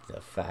the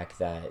fact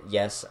that,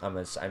 yes, I'm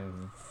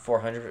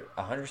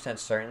 100%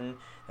 certain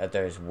that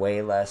there's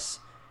way less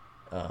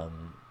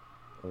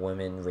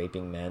women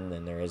raping men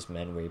than there is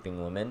men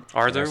raping women.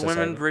 Are there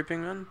women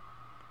raping men?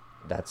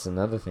 That's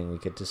another thing we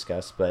could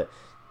discuss, but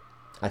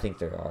I think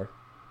there are.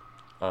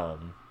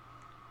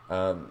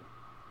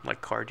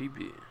 Like Cardi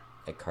B.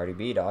 Like Cardi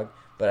B, dog.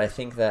 But I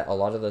think that a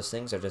lot of those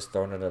things are just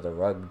thrown under the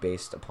rug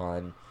based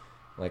upon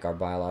like our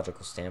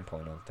biological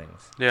standpoint on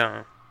things.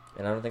 Yeah.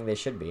 And I don't think they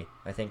should be.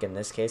 I think in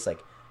this case,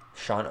 like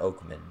Sean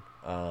Oakman,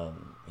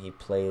 he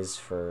plays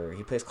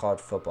college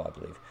football, I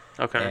believe.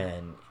 Okay.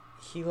 And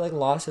he like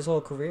lost his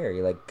whole career.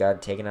 He like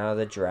got taken out of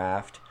the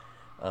draft.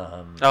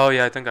 Oh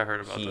yeah, I think I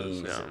heard about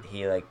this.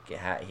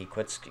 Yeah. He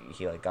quit.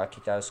 He like got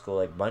kicked out of school,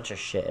 like bunch of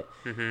shit.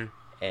 Mm-hmm.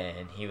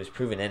 And he was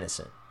proven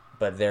innocent,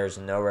 but there's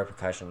no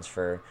repercussions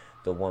for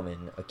the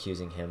woman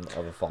accusing him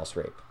of a false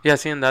rape. Yeah,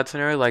 see, in that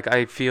scenario, like,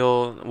 I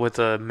feel with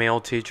a male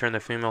teacher and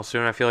the female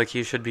student, I feel like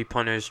he should be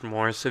punished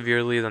more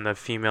severely than the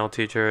female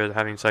teacher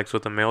having sex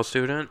with a male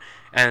student.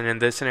 And in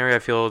this scenario, I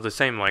feel the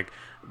same. Like,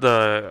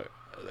 the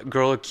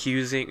girl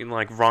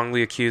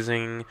wrongly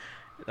accusing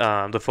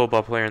the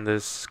football player in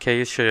this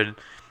case should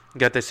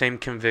get the same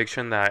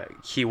conviction that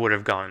he would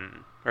have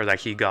gotten, or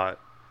that he got,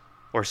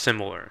 or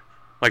similar.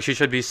 Like, she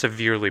should be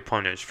severely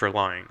punished for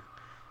lying.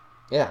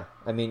 Yeah,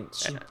 I mean,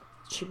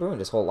 she ruined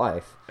his whole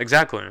life.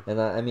 Exactly.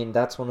 And I mean,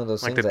 that's one of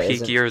those like things the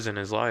peak years in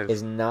his life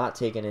is not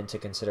taken into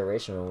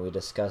consideration when we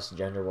discuss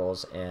gender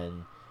roles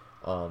and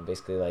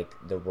basically like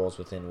the roles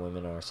within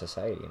women in our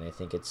society. And I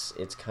think it's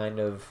kind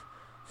of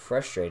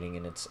frustrating,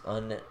 and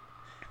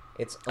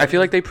I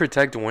feel like they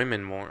protect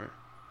women more.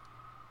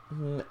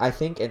 I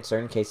think in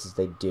certain cases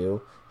they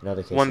do. In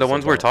other cases, the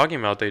ones we're talking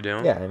about, they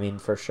do. Yeah, I mean,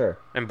 for sure.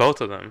 And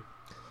both of them.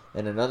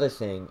 And another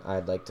thing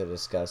I'd like to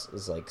discuss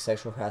is like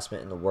sexual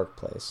harassment in the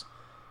workplace.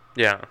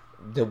 Yeah.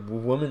 The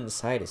woman's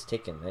side is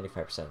taken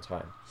 95% of the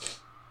time.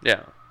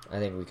 Yeah. I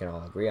think we can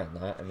all agree on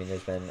that. I mean,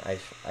 there's been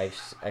I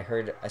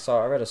read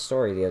a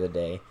story the other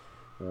day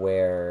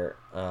where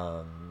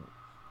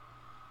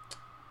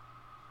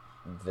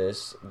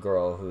this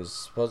girl who's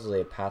supposedly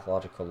a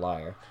pathological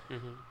liar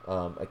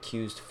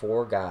accused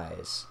 4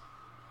 guys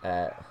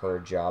at her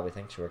job. I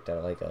think she worked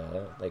at like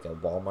a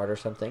Walmart or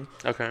something.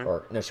 Okay.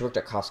 Or no, she worked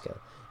at Costco.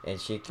 And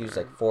she accused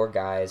like 4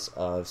 guys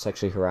of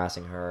sexually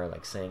harassing her,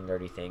 like saying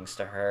dirty things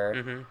to her,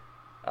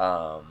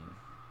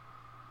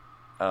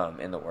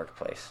 in the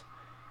workplace,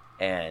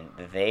 and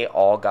they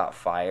all got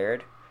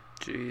fired.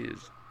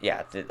 Jeez.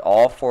 Yeah,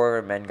 all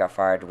 4 men got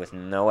fired with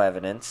no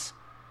evidence,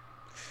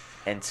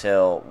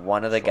 until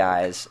one of the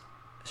guys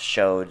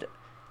showed,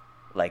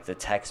 like, the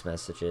text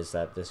messages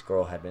that this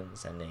girl had been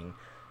sending,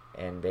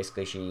 and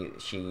basically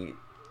she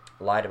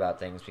lied about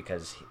things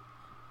because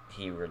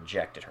he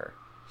rejected her.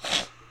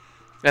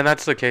 And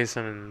that's the case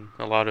in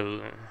a lot of.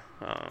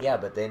 Yeah,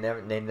 but they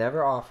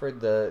never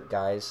offered the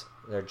guys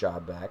their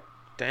job back.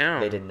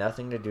 Damn. They did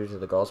nothing to do to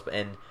the girls,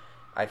 and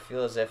I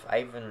feel as if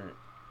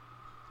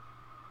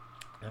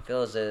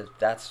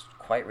that's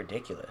quite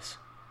ridiculous.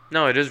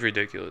 No, it is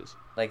ridiculous.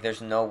 Like,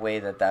 there's no way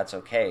that that's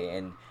okay.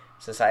 In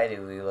society,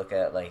 we look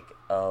at like,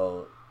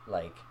 oh,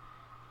 like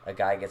a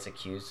guy gets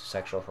accused of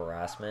sexual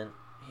harassment,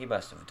 he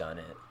must have done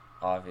it,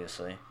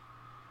 obviously,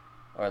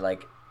 or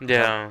like.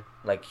 Yeah.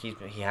 Like, he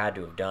had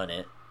to have done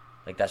it.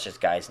 Like, that's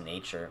just guys'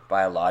 nature.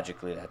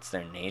 Biologically, that's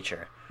their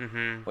nature.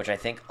 Mm-hmm. Which I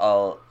think,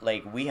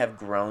 like, we have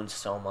grown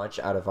so much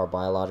out of our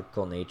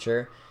biological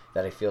nature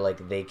that I feel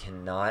like they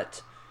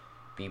cannot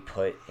be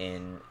put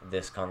in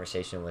this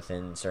conversation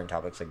within certain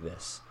topics like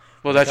this.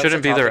 Well, that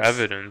shouldn't be their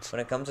evidence.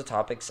 When it comes to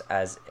topics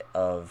as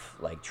of,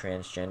 like,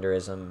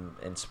 transgenderism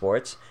in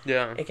sports,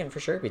 yeah, it can for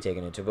sure be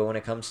taken into. But when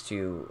it comes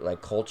to,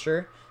 like,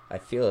 culture, I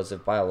feel as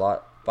if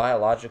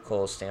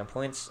biological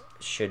standpoints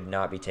should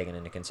not be taken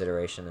into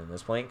consideration in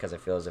this point, because I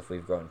feel as if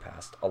we've grown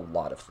past a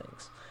lot of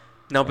things.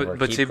 No,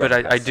 but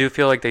I do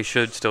feel like they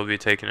should still be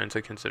taken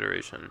into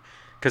consideration,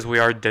 because we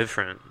are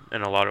different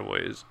in a lot of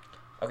ways.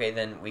 Okay,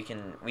 then we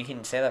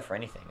can say that for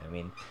anything. I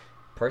mean,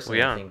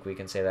 personally, I think we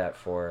can say that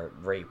for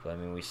rape. I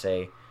mean, we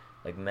say,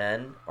 like,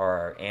 men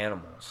are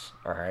animals,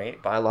 all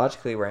right?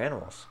 Biologically, we're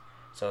animals.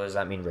 So does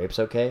that mean rape's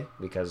okay?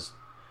 Because...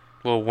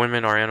 Well,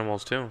 women are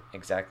animals, too.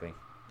 Exactly.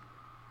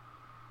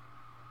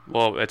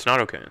 Well, it's not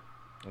okay.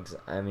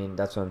 I mean,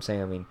 that's what I'm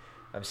saying. I mean,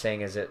 I'm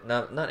saying is it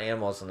not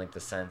animals in like the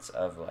sense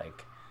of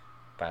like,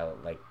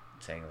 like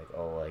saying like,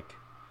 oh, like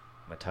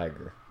I'm a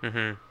tiger,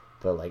 Mhm.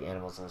 but like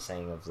animals in the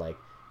saying of like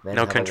men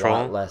No have a control.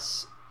 lot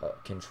less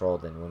control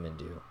than women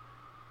do.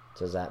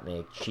 Does that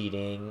make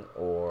cheating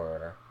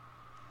or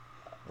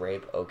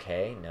rape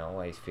okay? No,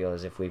 I feel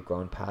as if we've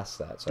grown past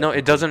that. So I No, think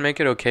it doesn't make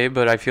it okay,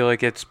 but I feel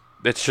like it's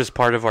just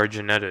part of our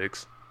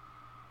genetics.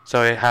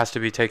 So it has to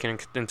be taken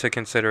into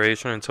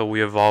consideration until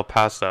we evolve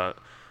past that,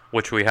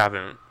 which we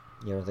haven't.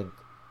 you don't think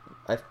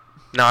I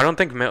No, I don't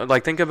think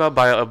like think about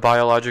a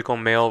biological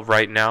male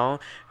right now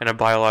and a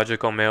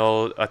biological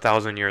male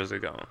 1,000 years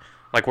ago.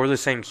 Like we're the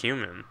same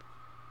human.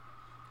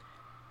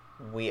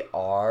 we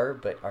are,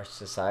 but our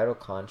societal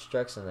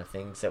constructs and the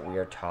things that we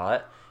are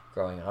taught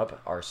growing up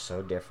are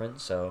so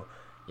different. So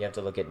you have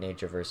to look at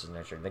nature versus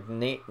nurture. Like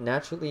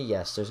naturally,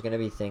 yes, there's going to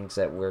be things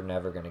that we're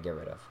never going to get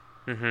rid of.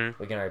 Mhm.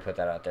 We can already put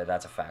that out there.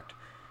 That's a fact.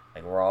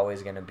 Like we're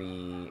always going to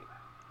be,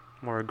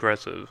 More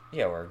aggressive.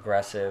 yeah, we're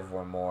aggressive.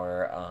 We're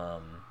more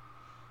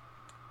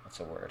what's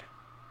the word?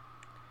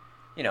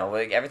 You know,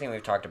 like everything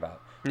we've talked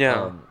about.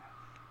 Yeah.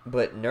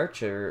 But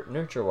nurture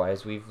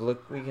wise, we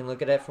can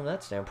look at it from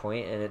that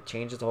standpoint, and it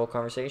changes the whole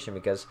conversation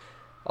because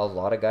a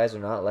lot of guys are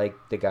not like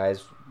the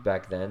guys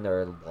back then.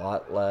 They're a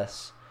lot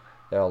less.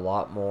 They're a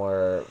lot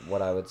more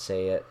what I would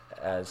say it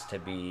as to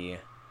be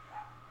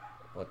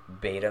what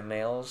beta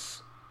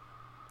males.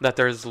 That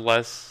there's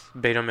less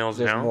beta males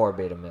There's now. more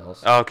beta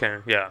males, Oh, okay.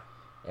 Yeah.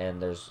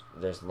 and there's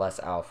less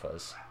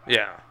alphas.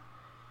 Yeah.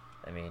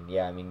 I mean,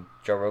 yeah, I mean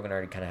Joe Rogan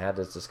already kind of had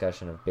this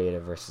discussion of beta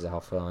versus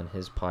alpha on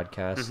his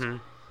podcast. Mhm.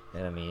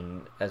 And I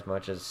mean, as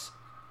much as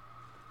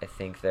I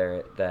think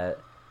that'd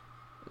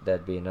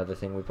be another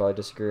thing we probably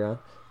disagree on,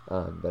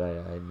 but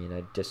I mean,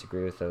 I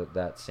disagree with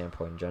that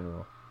standpoint in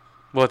general.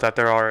 What, that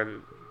there are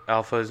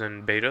alphas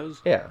and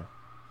betas? Yeah,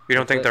 You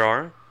don't think But- there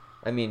are?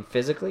 I mean,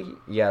 physically,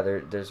 yeah,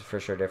 there's for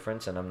sure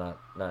difference, and I'm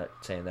not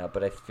saying that,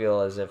 but I feel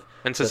as if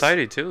In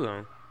society too,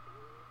 though.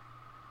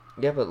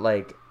 yeah, but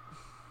like,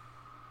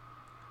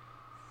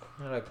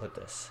 how do I put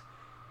this?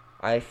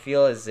 I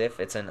feel as if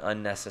it's an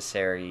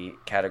unnecessary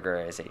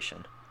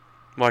categorization.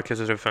 Why? Because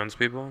it offends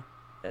people.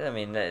 I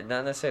mean, not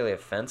necessarily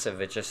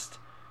offensive. It's just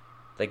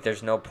like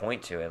there's no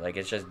point to it. Like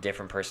it's just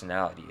different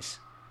personalities.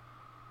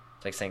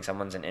 It's like saying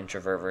someone's an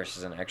introvert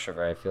versus an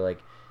extrovert. I feel like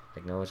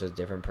no, it's just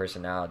different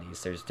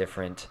personalities. There's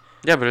different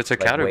Yeah, but it's a like,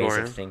 category ways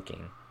of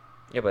thinking.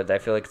 Yeah, but I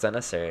feel like it's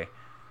unnecessary.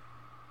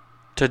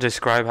 to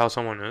describe how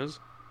someone is.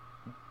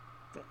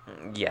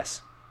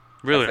 Yes.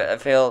 Really? I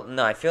feel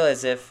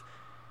as if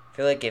I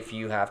feel like if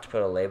you have to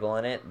put a label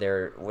on it,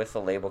 there with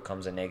the label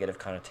comes a negative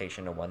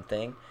connotation to one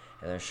thing,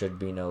 and there should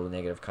be no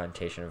negative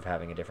connotation of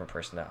having a different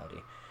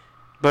personality.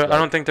 But I like-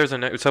 don't think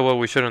there's so what,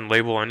 we shouldn't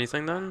label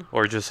anything then,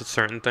 or just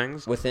certain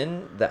things.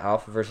 Within the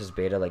alpha versus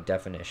beta like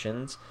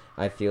definitions,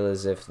 I feel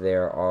as if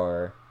there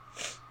are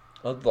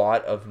a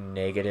lot of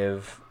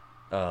negative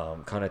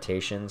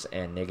connotations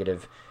and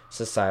negative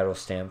societal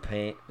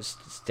standpoint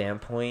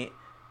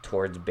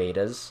towards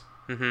betas,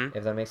 Mhm.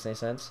 if that makes any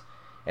sense.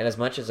 And as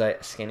much as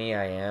skinny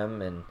I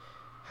am, and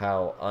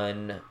how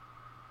I'm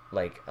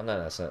not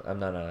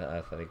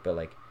athletic, but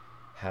like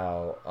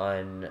how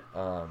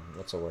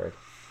what's the word?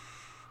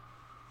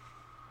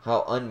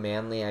 How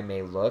unmanly I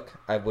may look,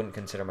 I wouldn't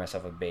consider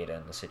myself a beta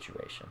in the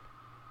situation.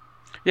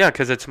 Yeah,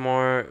 because it's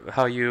more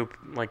how you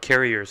like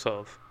carry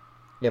yourself.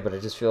 Yeah, but I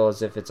just feel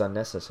as if it's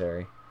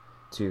unnecessary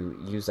to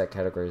use that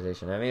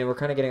categorization. I mean, we're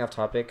kind of getting off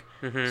topic,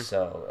 Mhm.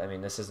 so I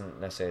mean, this isn't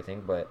necessarily a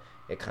thing, but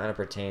it kind of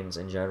pertains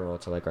in general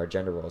to like our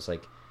gender roles.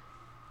 Like,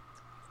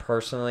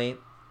 personally,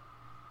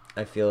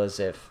 I feel as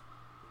if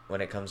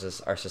when it comes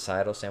to our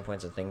societal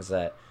standpoints and things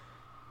that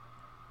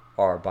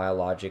are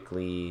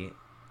biologically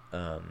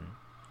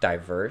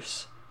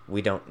diverse,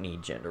 we don't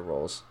need gender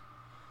roles.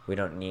 We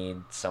don't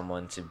need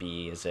someone to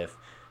be as if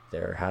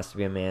there has to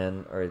be a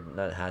man, or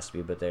not has to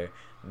be, but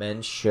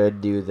men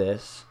should do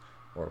this,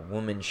 or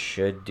women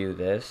should do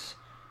this.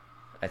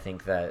 I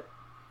think that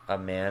a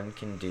man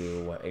can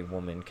do what a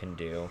woman can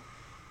do,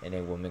 and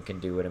a woman can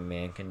do what a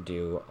man can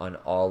do on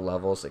all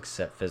levels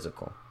except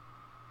physical.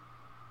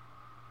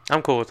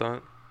 I'm cool with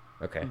that.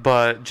 Okay.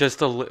 But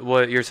just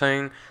what you're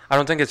saying, I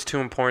don't think it's too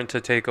important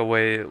to take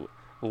away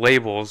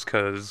labels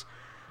because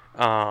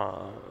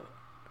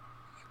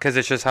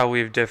it's just how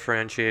we've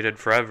differentiated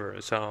forever.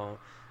 So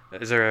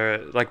is there,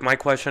 like, my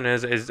question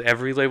is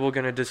every label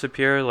going to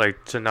disappear,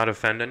 like, to not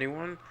offend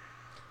anyone?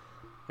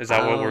 Is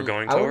that what we're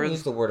going I wouldn't towards?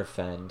 use the word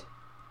offend.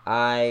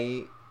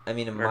 I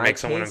mean, in Or my make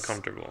someone case,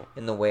 uncomfortable?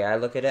 in the way I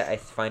look at it, I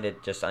find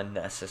it just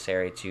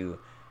unnecessary to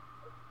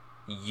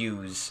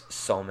use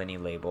so many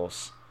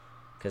labels,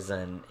 because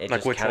then it Like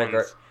just which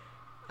ones?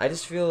 I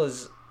just feel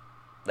as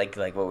like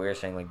what we were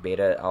saying, like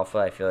beta, alpha.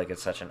 I feel like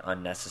it's such an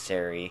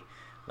unnecessary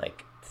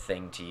like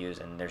thing to use,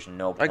 and there's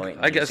no point.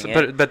 I guess, using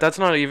it. but that's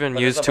not even But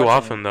there's used a too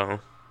bunch of- often, though.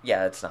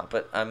 Yeah, it's not.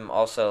 But I'm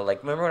also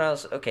like, remember when I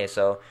was okay?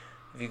 So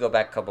if you go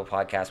back a couple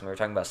podcasts, and we were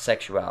talking about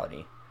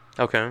sexuality.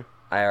 Okay.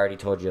 I already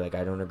told you, like,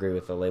 I don't agree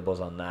with the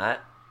labels on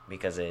that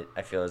because I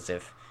feel as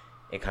if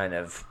it kind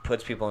of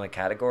puts people in a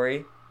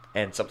category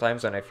And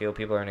sometimes when I feel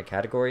people are in a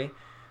category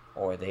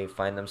or they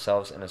find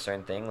themselves in a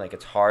certain thing, like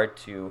it's hard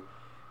to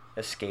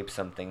escape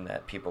something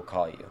that people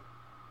call you.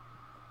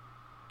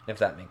 If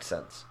that makes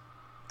sense.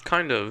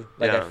 Kind of.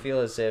 Like Yeah. I feel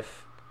as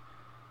if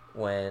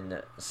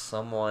when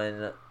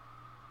someone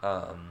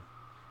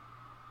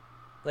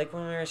like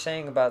when we were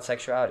saying about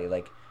sexuality,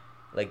 like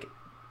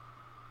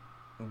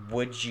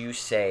would you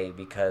say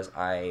because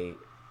I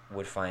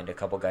would find a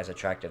couple guys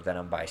attractive that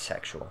I'm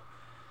bisexual?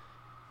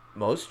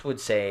 Most would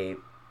say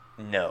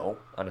no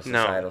on a No.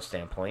 societal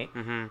standpoint.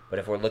 Mm-hmm. But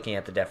if we're looking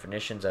at the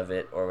definitions of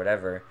it or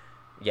whatever,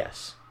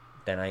 yes,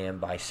 then I am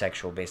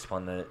bisexual based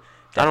upon the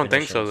definitions. I don't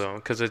think so though,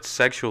 because it's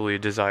sexually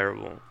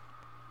desirable.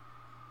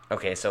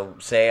 Okay, so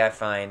say I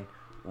find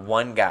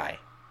one guy,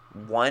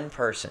 one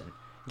person,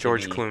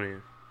 George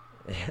Clooney.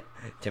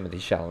 Timothy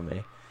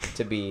Chalamet,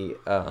 to be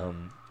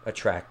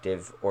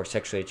attractive or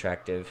sexually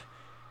attractive,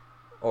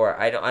 or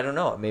I don't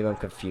know. Maybe I'm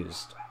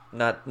confused.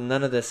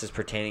 None of this is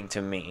pertaining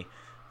to me,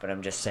 but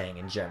I'm just saying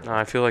in general.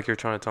 I feel like you're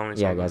trying to tell me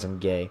something. Yeah, guys, I'm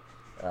gay.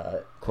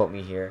 Quote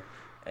me here.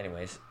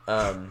 Anyways,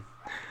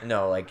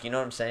 no, like, you know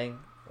what I'm saying?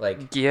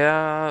 Like,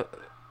 Yeah.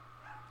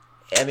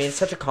 I mean, it's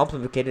such a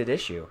complicated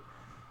issue,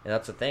 and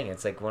that's the thing.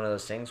 It's like one of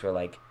those things where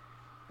like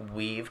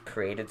we've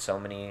created so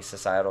many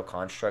societal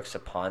constructs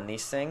upon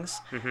these things,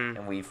 Mm-hmm.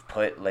 and we've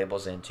put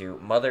labels into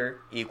mother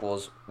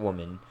equals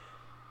woman,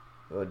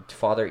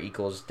 father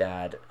equals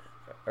dad,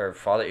 or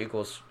father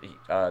equals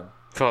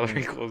Father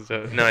equals no,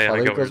 yeah, father I get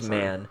what equals you're saying.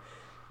 man,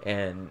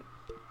 and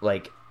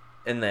like,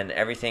 and then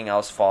everything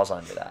else falls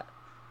under that.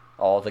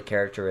 All the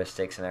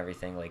characteristics and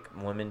everything, like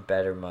women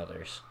better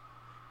mothers.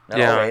 Not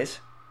Yeah. always.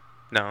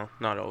 No,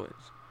 not always.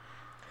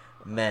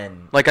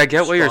 Men. Like, I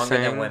get what you're stronger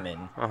saying. than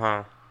women.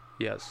 Uh-huh.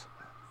 Yes.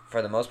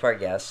 For the most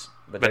part, yes.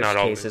 But But there's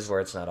not cases always. where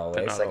it's not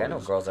always. not Like, I know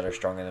always. girls that are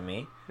stronger than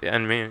me. Yeah,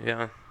 and me,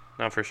 yeah.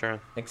 Not for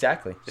sure.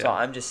 Exactly. So Yeah.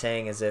 I'm just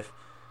saying as if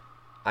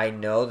I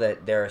know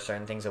that there are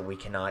certain things that we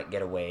cannot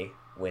get away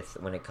with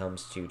when it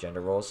comes to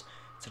gender roles,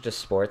 such as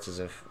sports,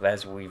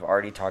 as we've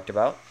already talked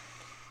about.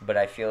 But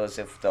I feel as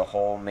if the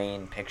whole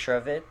main picture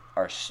of it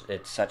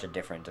it's such a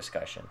different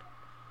discussion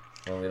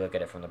when we look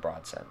at it from the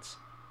broad sense.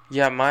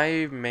 Yeah,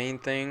 my main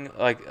thing,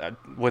 like,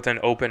 with an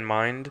open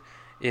mind,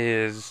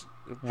 is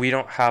we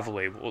don't have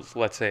labels.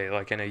 Let's say,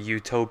 like, in a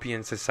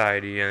utopian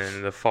society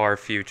in the far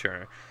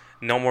future,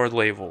 no more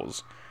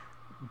labels.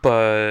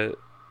 But,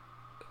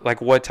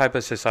 like, what type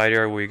of society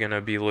are we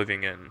gonna be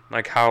living in?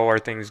 Like, how are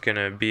things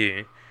gonna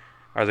be?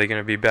 Are they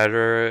gonna be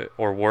better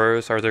or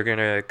worse? Are there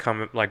gonna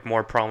come, like,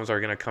 more problems are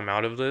gonna come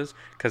out of this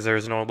because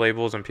there's no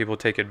labels and people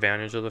take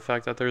advantage of the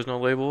fact that there's no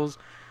labels?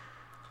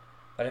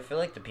 But I feel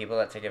like the people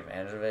that take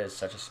advantage of it is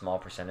such a small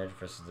percentage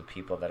versus the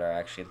people that are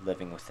actually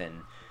living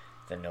within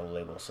the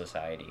no-label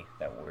society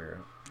that we're...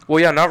 Well,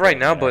 yeah, not right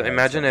Yeah, now, I but know,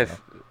 imagine it's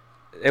if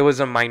it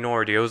was a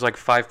minority. It was like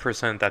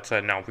 5% that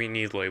said, no, we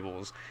need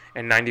labels,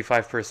 and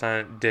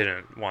 95%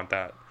 didn't want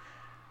that.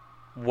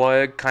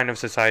 What kind of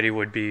society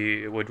would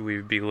we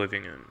be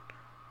living in?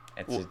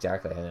 It's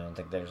exactly. I don't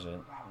think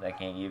I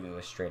can't give you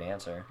a straight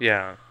answer.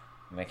 Yeah.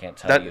 I can't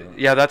tell you.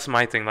 Yeah, that's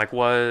my thing. Like,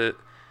 what...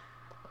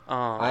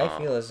 I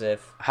feel as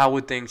if... How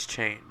would things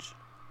change?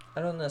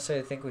 I don't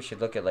necessarily think we should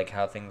look at like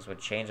how things would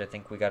change. I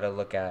think we got to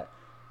look at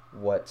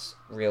what's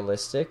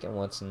realistic and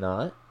what's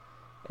not.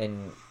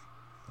 And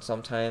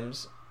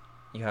sometimes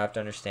you have to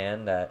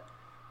understand that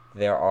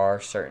there are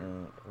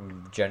certain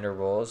gender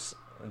roles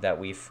that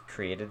we've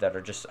created that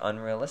are just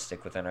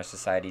unrealistic within our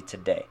society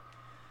today.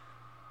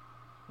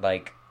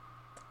 Like,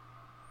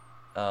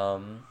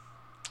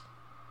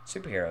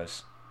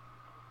 superheroes,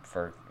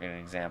 for an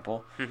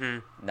example.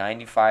 Mm-hmm.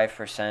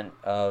 95%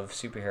 of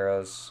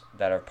superheroes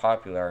that are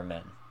popular are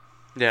men.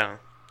 Yeah.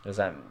 Does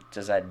that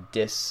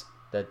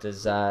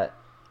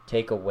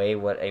take away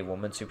what a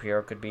woman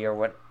superhero could be or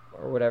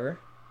whatever?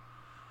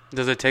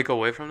 Does it take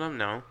away from them?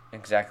 No.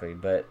 Exactly,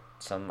 but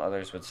some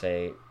others would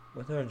say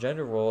within our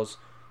gender roles,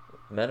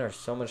 men are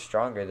so much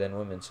stronger than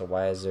women. So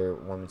why is there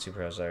women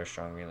superheroes that are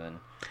stronger than?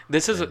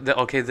 This is Yeah.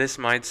 okay. This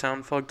might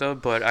sound fucked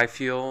up, but I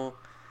feel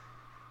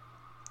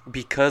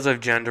because of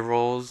gender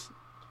roles,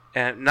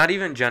 and not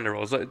even gender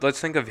roles. Let's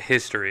think of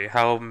history,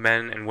 how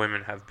men and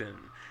women have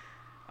been.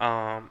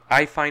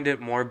 I find it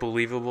more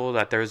believable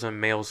that there's a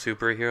male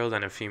superhero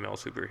than a female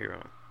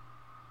superhero.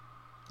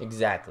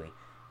 Exactly,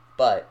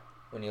 but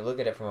when you look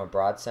at it from a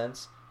broad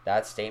sense,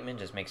 that statement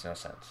just makes no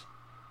sense.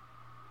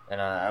 And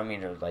I don't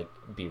mean to like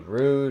be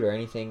rude or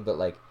anything, but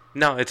like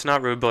No, it's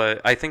not rude, but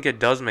I think it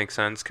does make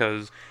sense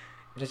because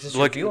it's just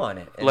Look- your view on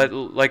it. And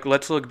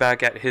let's look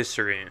back at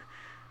history.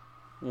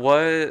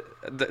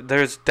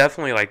 There's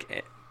definitely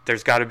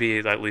there's got to be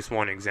at least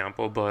one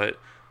example, but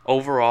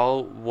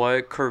overall,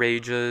 what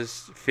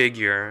courageous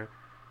figure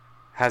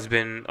has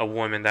been a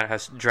woman that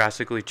has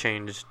drastically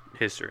changed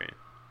history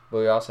but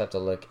we also have to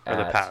look or at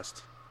the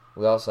past?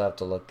 We also have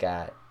to look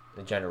at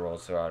the gender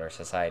roles throughout our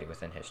society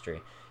within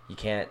history. You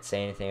can't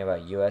say anything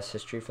about U.S.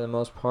 history for the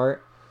most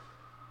part,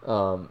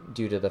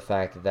 due to the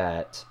fact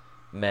that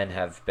men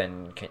have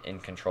been in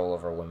control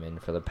over women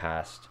for the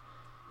past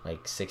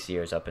 6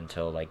 years up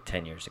until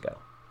 10 years ago.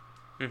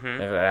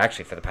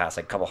 Actually, for the past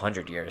like couple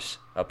hundred years,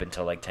 up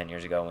until like 10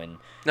 years ago, when.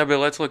 No, but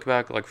let's look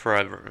back like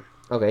forever.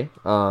 Okay.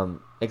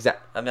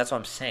 Exact. I mean, that's what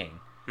I'm saying.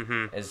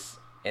 Is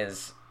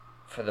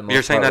for the most.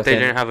 You're saying part that they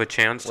within- didn't have a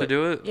chance to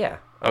do it? Yeah.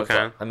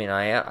 Okay. I mean,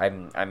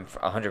 I'm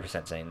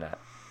 100% saying that.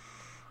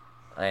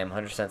 I am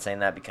 100% saying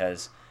that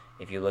because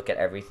if you look at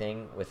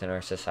everything within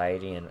our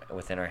society and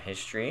within our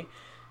history,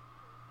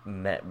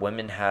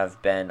 women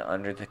have been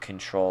under the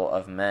control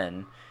of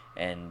men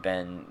and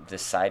been the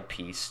side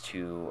piece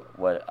to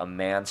what a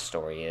man's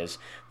story is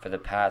for the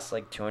past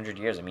like 200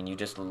 years. I mean, you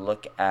just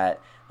look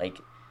at like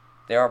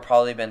there are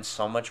probably been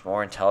so much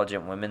more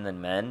intelligent women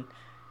than men,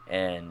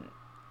 and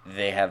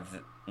they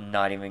have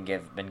not even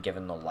been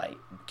given the light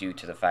due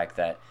to the fact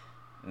that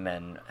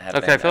men have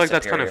been I feel like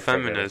that's kind superior of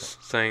figure.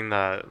 feminist, saying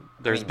that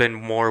there's been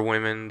more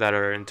women that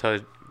are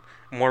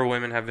more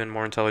women have been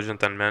more intelligent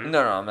than men.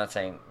 No, I'm not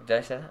saying. Did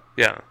I say that?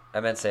 Yeah. I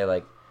meant to say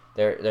like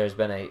there's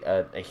been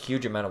a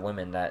huge amount of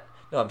women that.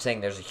 No, I'm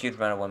saying there's a huge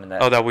amount of women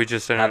that. Oh, that we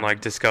just didn't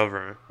have,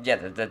 discover. Yeah,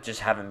 that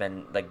just haven't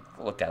been like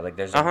looked at. Like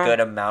there's a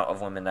good amount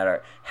of women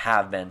that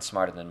have been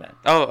smarter than men.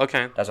 Oh,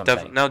 okay. That's what I'm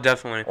saying. No,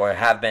 definitely. Or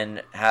have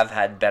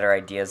had better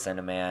ideas than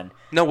a man.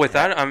 No, with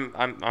that,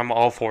 I'm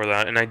all for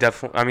that, and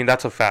I mean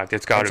that's a fact.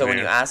 It's got to be. So when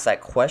you ask that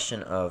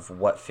question of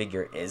what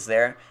figure is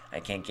there,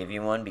 I can't give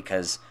you one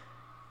because.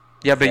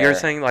 Yeah, but you're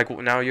saying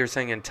now you're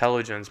saying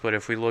intelligence, but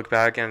if we look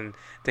back and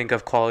think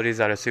of qualities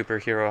that a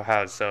superhero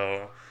has,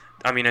 so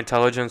I mean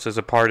intelligence is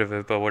a part of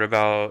it, but what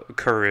about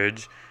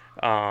courage,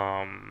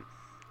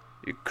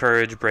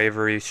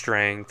 bravery,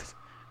 strength,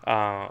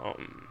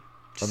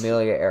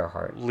 Amelia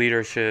Earhart,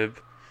 leadership?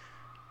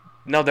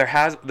 No,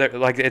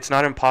 it's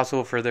not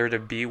impossible for there to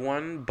be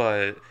one,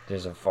 but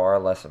there's a far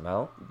less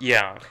amount.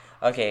 Yeah.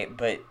 Okay,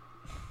 but.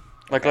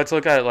 Let's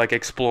look at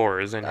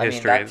explorers in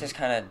history. I mean, that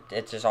just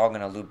it's just all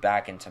gonna loop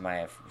back into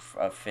my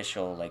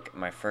official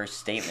my first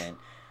statement,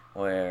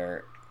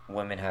 where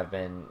women have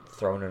been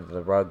thrown under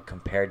the rug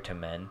compared to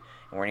men,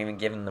 and weren't even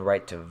given the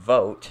right to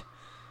vote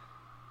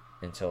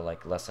until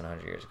less than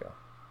 100 years ago.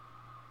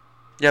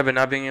 Yeah, but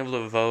not being able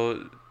to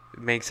vote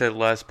makes it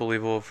less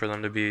believable for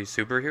them to be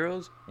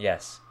superheroes.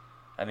 Yes,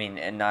 I mean,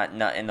 and not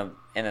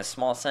in a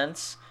small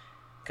sense,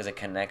 because it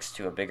connects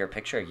to a bigger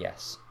picture.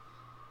 Yes.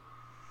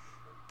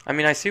 I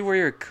mean, I see where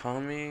you're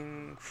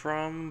coming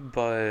from,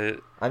 but.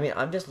 I mean,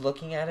 I'm just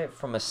looking at it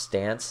from a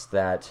stance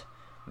that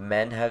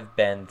men have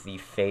been the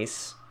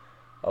face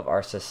of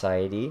our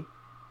society,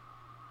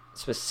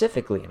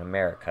 specifically in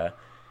America,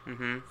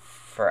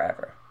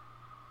 forever.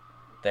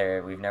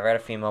 We've never had a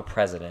female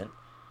president.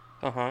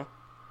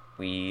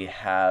 We've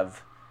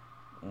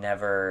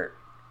never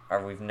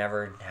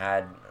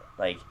had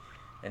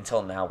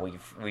until now.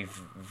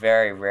 We've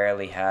very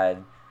rarely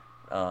had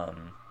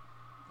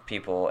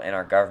people in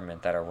our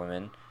government that are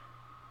women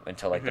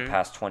until the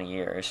past 20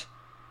 years,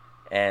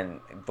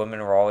 and women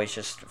were always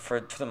just for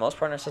the most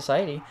part in our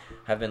society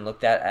have been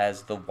looked at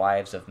as the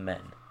wives of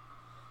men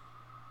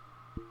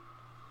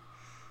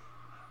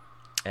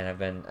and have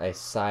been a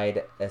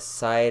side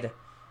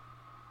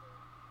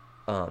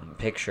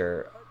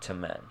picture to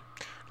men.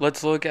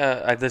 Let's look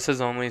at this is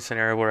the only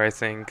scenario where I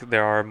think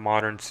there are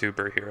modern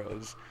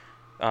superheroes,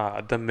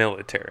 the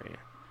military.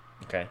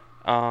 Okay.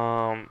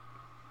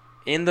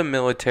 In the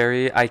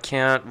military, I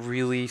can't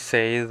really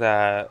say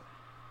that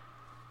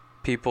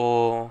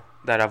people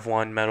that have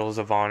won medals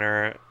of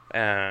honor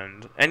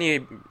and any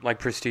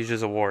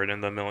prestigious award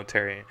in the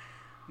military,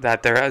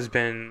 that there has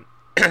been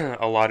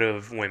a lot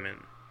of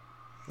women.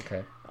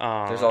 Okay.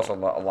 There's also a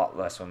lot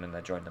less women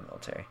that join the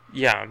military.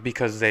 Yeah,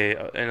 because they,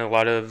 in a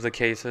lot of the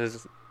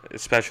cases,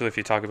 especially if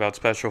you talk about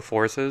special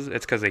forces,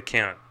 it's because they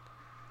can't.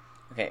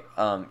 Okay.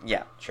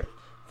 Yeah. Sure.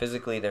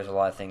 Physically, there's a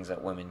lot of things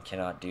that women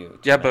cannot do.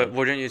 Yeah, but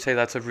wouldn't you say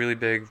that's a really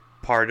big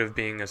part of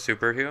being a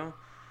superhero?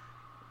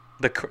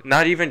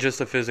 Not even just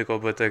the physical,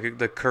 but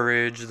the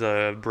courage,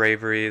 the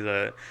bravery,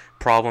 the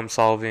problem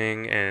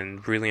solving,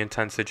 and really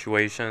intense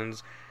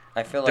situations.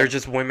 I feel they're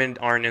just women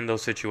aren't in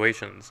those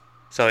situations,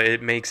 so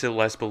it makes it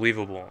less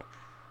believable.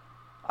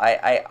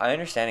 I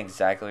understand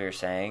exactly what you're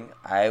saying.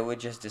 I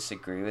would just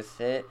disagree with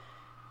it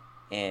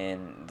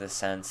in the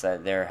sense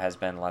that there has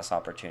been less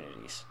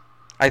opportunities.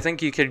 I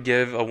think you could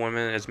give a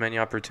woman as many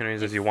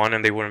opportunities as you want,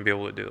 and they wouldn't be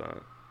able to do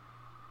that.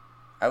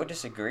 I would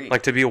disagree.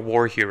 To be a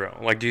war hero.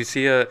 Do you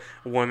see a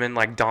woman,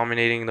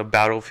 dominating the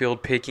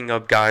battlefield, picking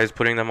up guys,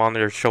 putting them on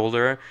their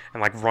shoulder,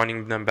 and,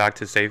 running them back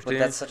to safety? But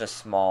that's such a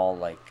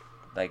small,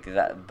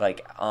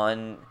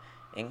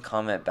 in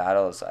combat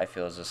battles, I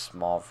feel is a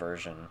small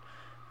version,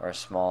 or a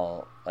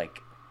small,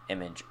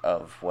 image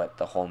of what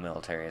the whole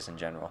military is in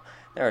general.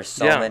 There are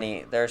so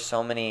many,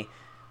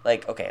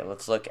 okay,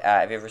 let's look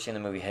at, have you ever seen the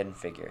movie Hidden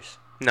Figures?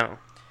 No.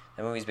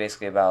 The movie's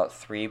basically about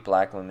 3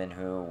 black women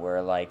who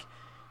were,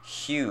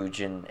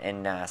 huge in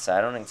NASA.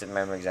 I don't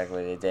remember exactly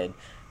what they did,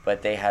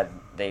 but they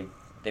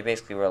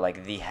basically were,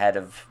 the head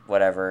of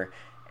whatever,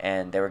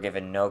 and they were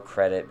given no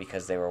credit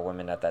because they were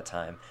women at that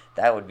time.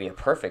 That would be a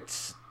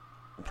perfect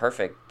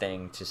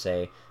thing to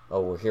say,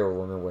 oh, we're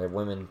women, where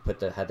women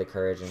had the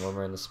courage and women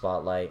were in the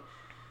spotlight.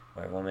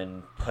 where a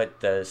woman put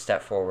the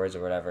step forwards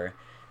or whatever.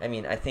 I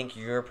mean, I think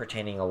you're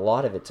pertaining a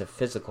lot of it to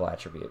physical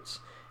attributes,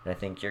 and I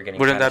think you're getting.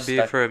 Wouldn't kind that of be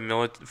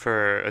stuck.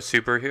 for a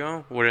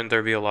superhero? Wouldn't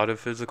there be a lot of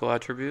physical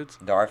attributes?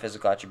 There are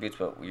physical attributes,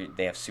 but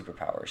they have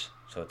superpowers,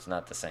 so it's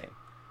not the same.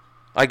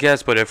 I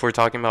guess, but if we're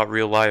talking about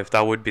real life,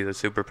 that would be the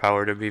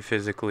superpower, to be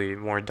physically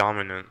more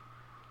dominant.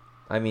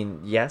 I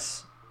mean,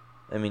 yes.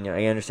 I mean,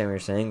 I understand what you're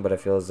saying, but I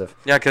feel as if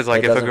Yeah, because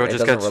like if a girl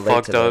just gets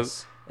fucked up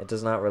it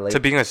does not relate to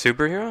being a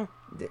superhero.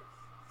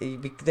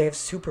 They have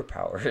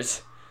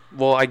superpowers.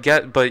 Well, I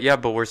get, but yeah,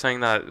 but we're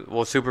saying that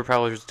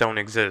superpowers don't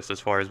exist as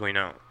far as we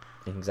know.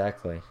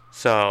 Exactly.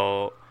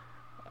 So,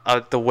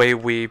 the way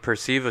we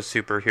perceive a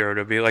superhero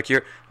to be, like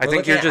I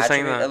think you're just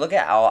saying that. Look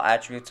at all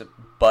attributes,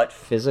 but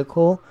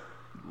physical.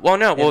 Well,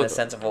 no, In the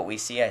sense of what we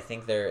see, I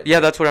think they're.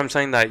 Yeah, that's what I'm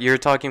saying. That you're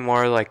talking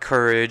more like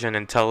courage and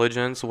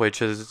intelligence,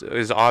 which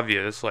is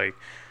obvious. Like,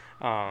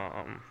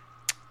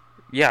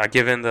 yeah,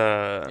 given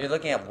the. You're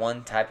looking at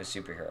one type of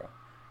superhero.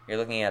 You're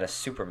looking at a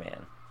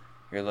Superman.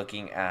 You're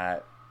looking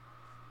at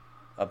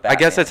a Batman. I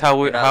guess that's how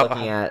we. You're not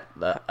looking at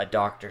a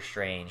Doctor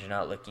Strange. You're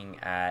not looking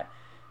at.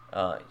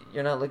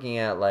 You're not looking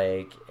at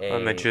like a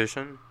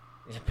magician.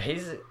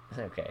 Basic.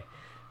 Okay.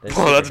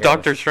 Well, that's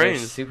Doctor Strange.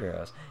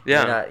 Superheroes.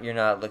 Yeah. You're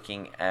not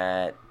looking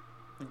at.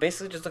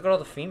 Basically, just look at all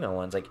the female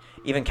ones. Like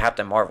even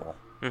Captain Marvel.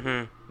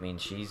 Mhm. I mean,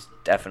 she's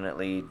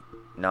definitely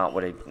not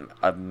what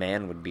a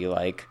man would be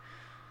like.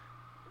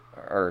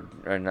 Or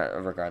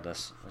not,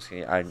 regardless.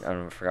 I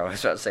don't forgot what I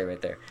was about to say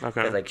right there.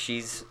 Okay. Like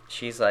she's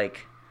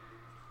like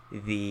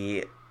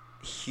the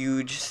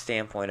huge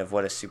standpoint of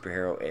what a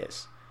superhero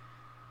is.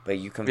 But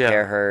you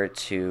compare her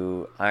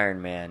to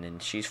Iron Man,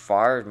 and she's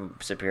far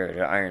superior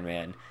to Iron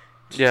Man.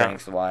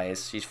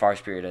 Strength-wise, she's far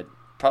superior to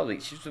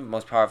she's the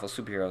most powerful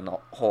superhero in the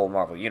whole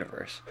Marvel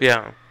universe.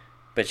 Yeah.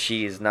 But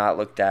she is not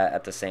looked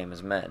at the same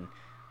as men.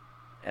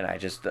 And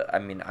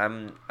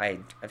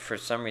for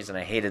some reason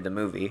I hated the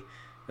movie.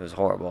 It was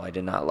horrible. I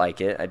did not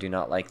like it. I do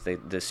not like the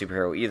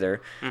superhero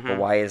either. Mm-hmm. But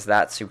why is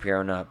that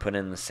superhero not put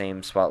in the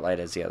same spotlight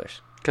as the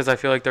others? Because I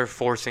feel like they're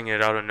forcing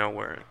it out of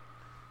nowhere.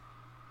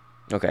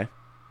 Okay.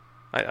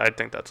 I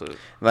think that's it.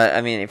 But,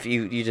 I mean, if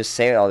you just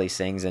say all these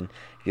things, and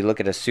if you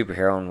look at a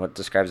superhero and what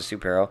describes a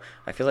superhero,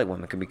 I feel like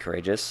women can be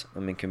courageous.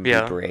 Women can be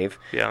brave.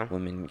 Yeah.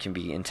 Women can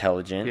be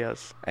intelligent.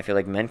 Yes. I feel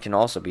like men can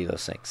also be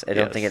those things. I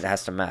don't think it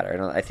has to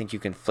matter. I think you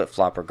can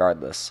flip-flop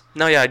regardless.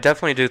 No, yeah, I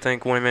definitely do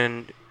think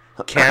women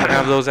can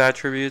have those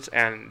attributes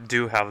and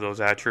do have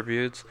those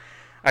attributes.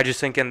 I just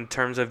think in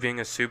terms of being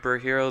a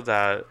superhero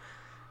that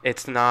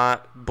it's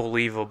not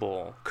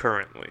believable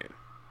currently.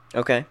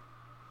 Okay.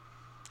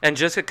 And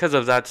just because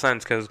of that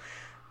sense, because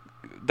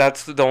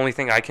that's the only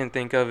thing I can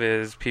think of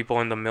is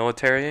people in the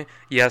military.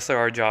 Yes, there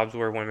are jobs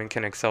where women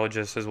can excel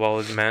just as well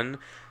as men,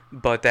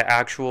 but the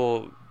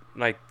actual,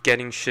 like,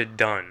 getting shit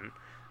done,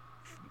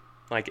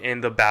 like, in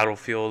the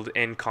battlefield,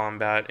 in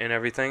combat, and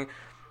everything,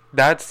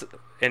 that's,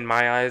 in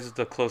my eyes,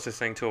 the closest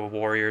thing to a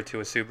warrior, to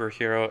a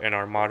superhero in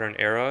our modern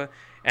era.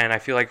 And I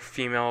feel like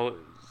female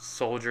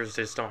soldiers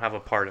just don't have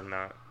a part in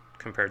that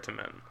compared to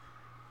men.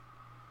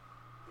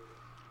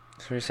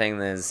 So you're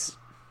saying is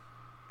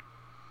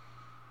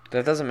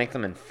that doesn't make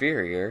them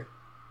inferior.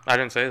 I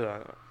didn't say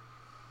that.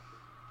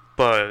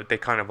 But they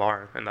kind of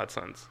are in that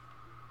sense.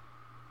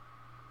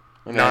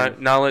 Okay.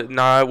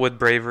 Not with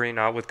bravery,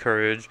 not with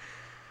courage,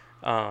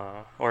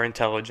 or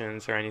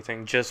intelligence or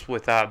anything. Just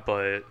with that,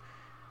 but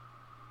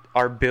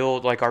our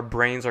build, like our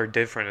brains are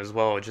different as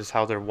well, just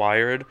how they're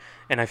wired.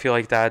 And I feel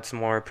like that's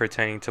more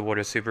pertaining to what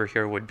a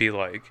superhero would be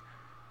like.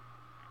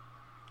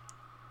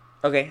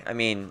 Okay, I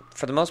mean,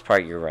 for the most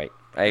part, you're right.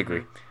 I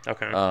agree.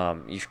 Okay.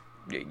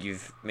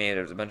 You've made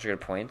a bunch of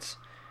good points.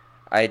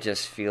 I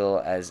just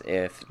feel as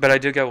if But I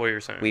do get what you're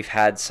saying. we've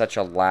had such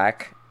a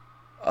lack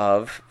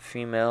of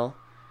female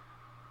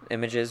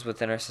images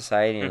within our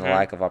society and a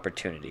lack of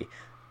opportunity.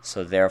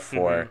 So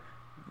therefore,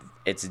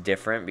 it's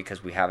different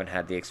because we haven't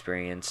had the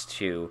experience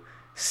to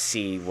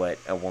see what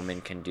a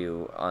woman can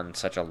do on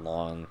such a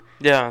long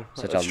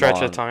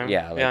stretch of time.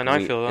 Yeah,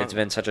 I feel that. It's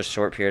been such a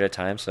short period of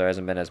time, so there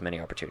hasn't been as many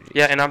opportunities.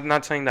 Yeah, and I'm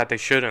not saying that they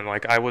shouldn't.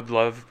 Like, I would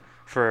love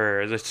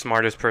for the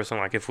smartest person,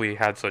 like, if we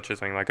had such a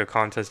thing, like a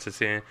contest to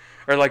see,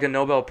 or like a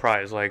Nobel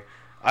Prize. Like,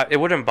 it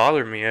wouldn't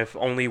bother me if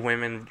only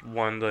women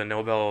won the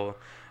Nobel,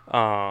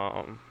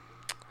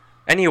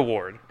 any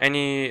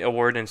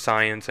award in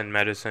science and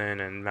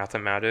medicine and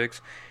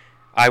mathematics.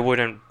 I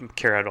wouldn't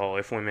care at all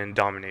if women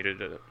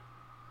dominated it.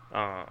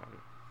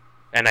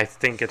 And I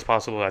think it's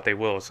possible that they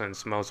will,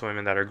 since most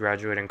women that are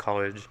graduating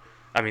college,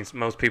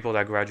 most people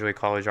that graduate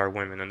college are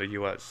women in the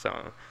U.S.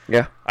 So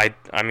yeah, I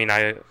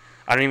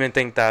don't even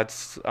think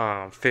that's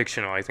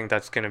fictional. I think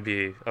that's going to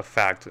be a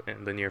fact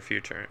in the near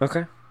future.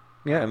 Okay.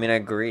 Yeah, I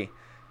agree.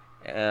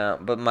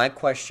 But my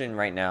question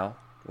right now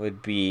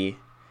would be,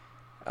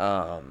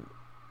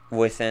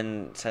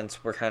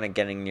 since we're kind of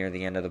getting near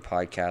the end of the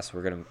podcast,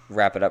 we're going to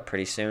wrap it up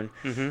pretty soon.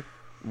 Mm-hmm.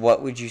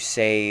 What would you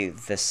say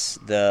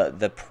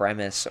the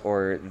premise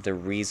or the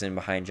reason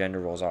behind gender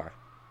roles are?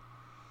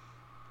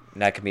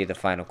 And that could be the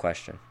final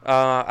question.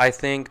 I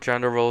think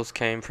gender roles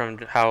came from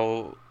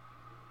how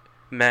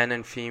men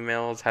and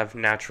females have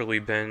naturally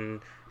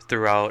been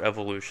throughout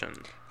evolution.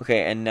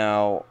 Okay, and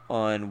now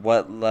on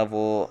what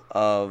level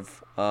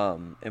of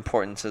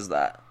importance is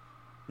that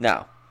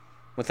now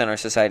within our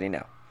society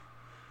now?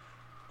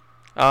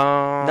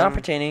 Not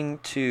pertaining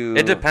to.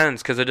 It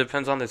depends, because it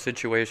depends on the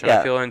situation. Yeah.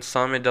 I feel in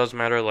some it does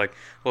matter, like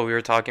what we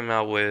were talking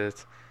about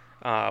with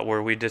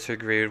where we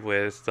disagreed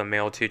with the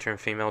male teacher and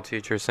female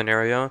teacher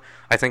scenario.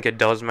 I think it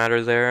does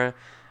matter there.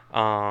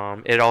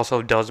 It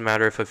also does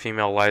matter if a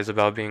female lies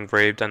about being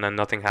raped and then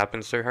nothing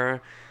happens to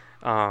her.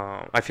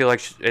 I feel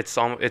like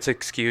it's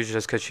excused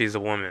just because she's a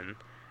woman,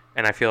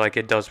 and I feel like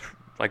it does,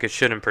 like, it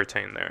shouldn't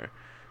pertain there.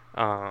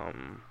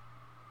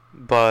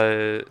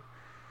 But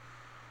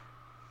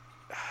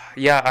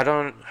yeah, I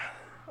don't.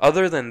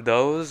 Other than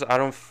those, I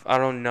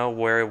don't know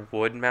where it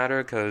would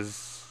matter,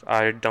 because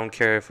I don't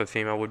care if a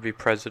female would be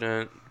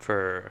president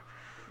for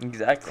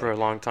a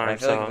long time. And I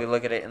feel like if we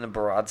look at it in the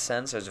broad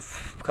sense, there's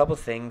a couple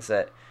things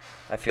that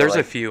I feel there's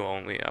like, a few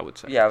only, I would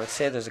say. Yeah, I would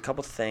say there's a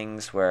couple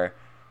things where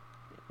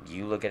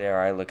you look at it or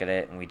I look at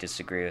it and we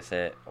disagree with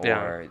it,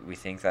 or we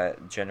think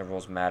that gender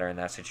roles matter in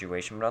that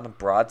situation. But on the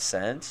broad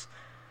sense,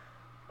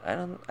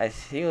 I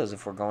feel as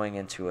if we're going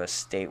into a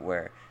state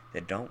where they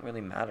don't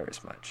really matter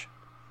as much.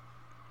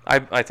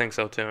 I think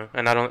so too,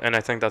 and I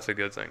think that's a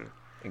good thing.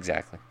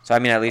 Exactly. So I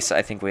mean, at least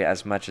I think we,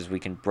 as much as we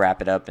can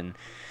wrap it up and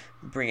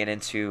bring it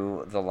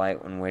into the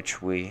light in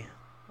which we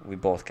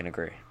both can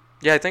agree.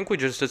 Yeah, I think we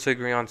just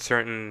disagree on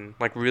certain,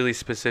 like, really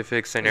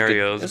specific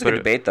scenarios. It was a good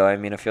debate, though. I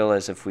mean, I feel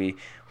as if we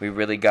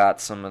really got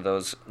some of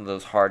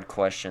those hard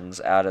questions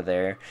out of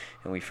there,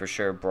 and we for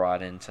sure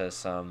brought into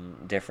some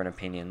different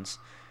opinions.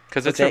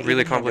 Because it's a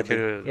really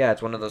complicated. Yeah,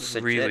 it's one of those.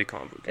 Really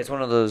complicated. It's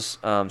one of those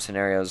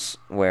scenarios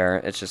where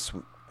it's just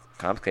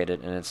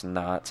complicated, and it's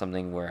not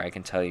something where I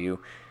can tell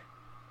you,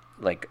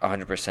 like,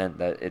 100%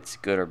 that it's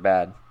good or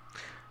bad.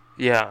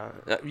 Yeah,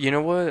 you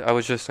know what? I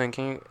was just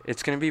thinking,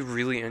 it's going to be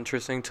really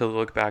interesting to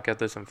look back at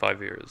this in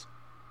 5 years.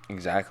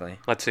 Exactly.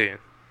 Let's see.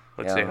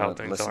 Let's see how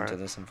things listen are. to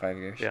this in 5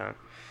 years. Yeah.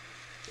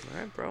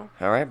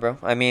 All right, bro.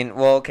 I mean,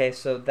 well, okay,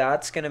 so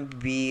that's going to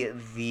be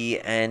the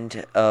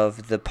end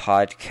of the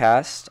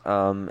podcast.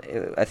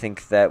 I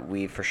think that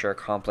we for sure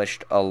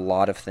accomplished a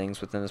lot of things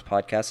within this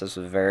podcast. This was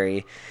a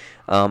very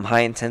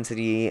high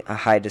intensity,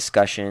 high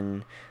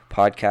discussion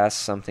podcast,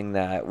 something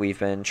that we've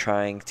been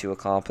trying to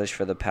accomplish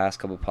for the past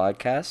couple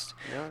podcasts.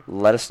 Yeah.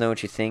 Let us know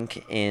what you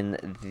think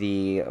in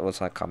the, well,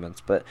 it's not comments,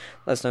 but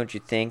let us know what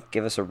you think.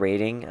 Give us a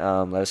rating.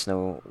 Let us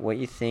know what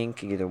you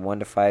think, either 1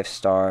 to 5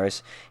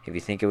 stars. If you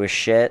think it was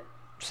shit,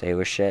 say it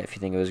was shit. If you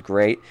think it was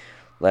great,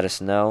 let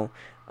us know.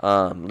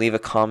 Leave a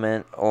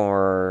comment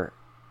or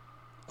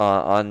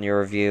on your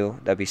review.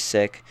 That'd be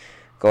sick.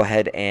 Go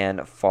ahead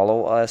and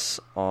follow us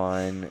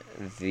on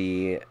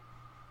the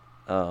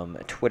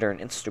Twitter and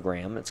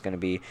Instagram. It's going to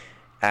be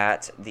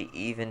at the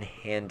Even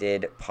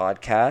Handed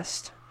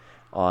Podcast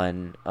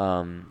on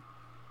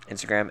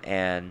Instagram,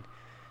 and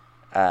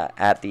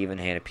at the Even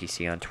Handed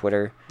PC on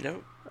Twitter.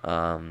 Nope.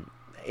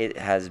 It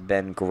has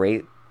been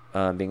great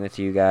being with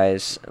you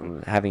guys,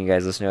 having you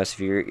guys listen to us. If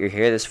you're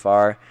here this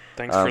far,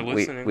 thanks for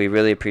listening. We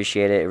really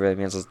appreciate it. It really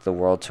means the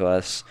world to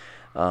us.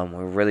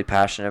 We're really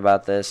passionate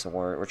about this, and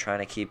we're trying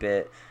to keep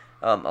it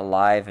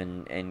alive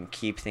and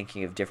keep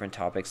thinking of different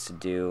topics to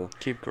do.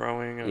 Keep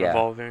growing and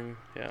evolving.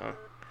 Yeah.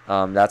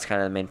 That's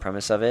kind of the main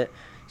premise of it.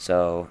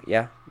 So,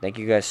 yeah, thank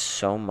you guys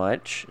so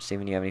much.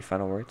 Steven, do you have any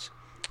final words?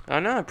 No,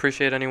 I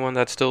appreciate anyone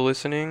that's still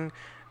listening.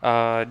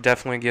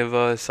 Definitely give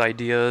us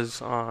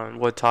ideas on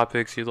what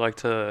topics you'd like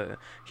to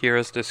hear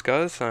us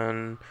discuss,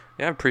 and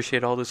yeah,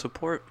 appreciate all the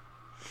support.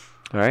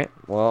 All right.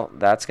 Well,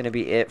 that's going to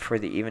be it for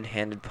the Even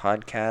Handed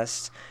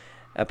Podcast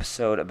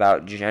episode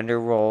about gender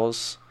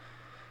roles.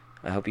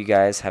 I hope you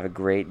guys have a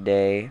great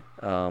day.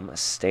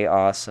 Stay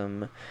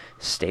awesome,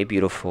 stay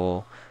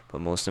beautiful,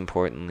 but most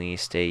importantly,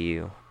 stay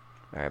you.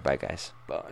 All right, bye, guys. Bye.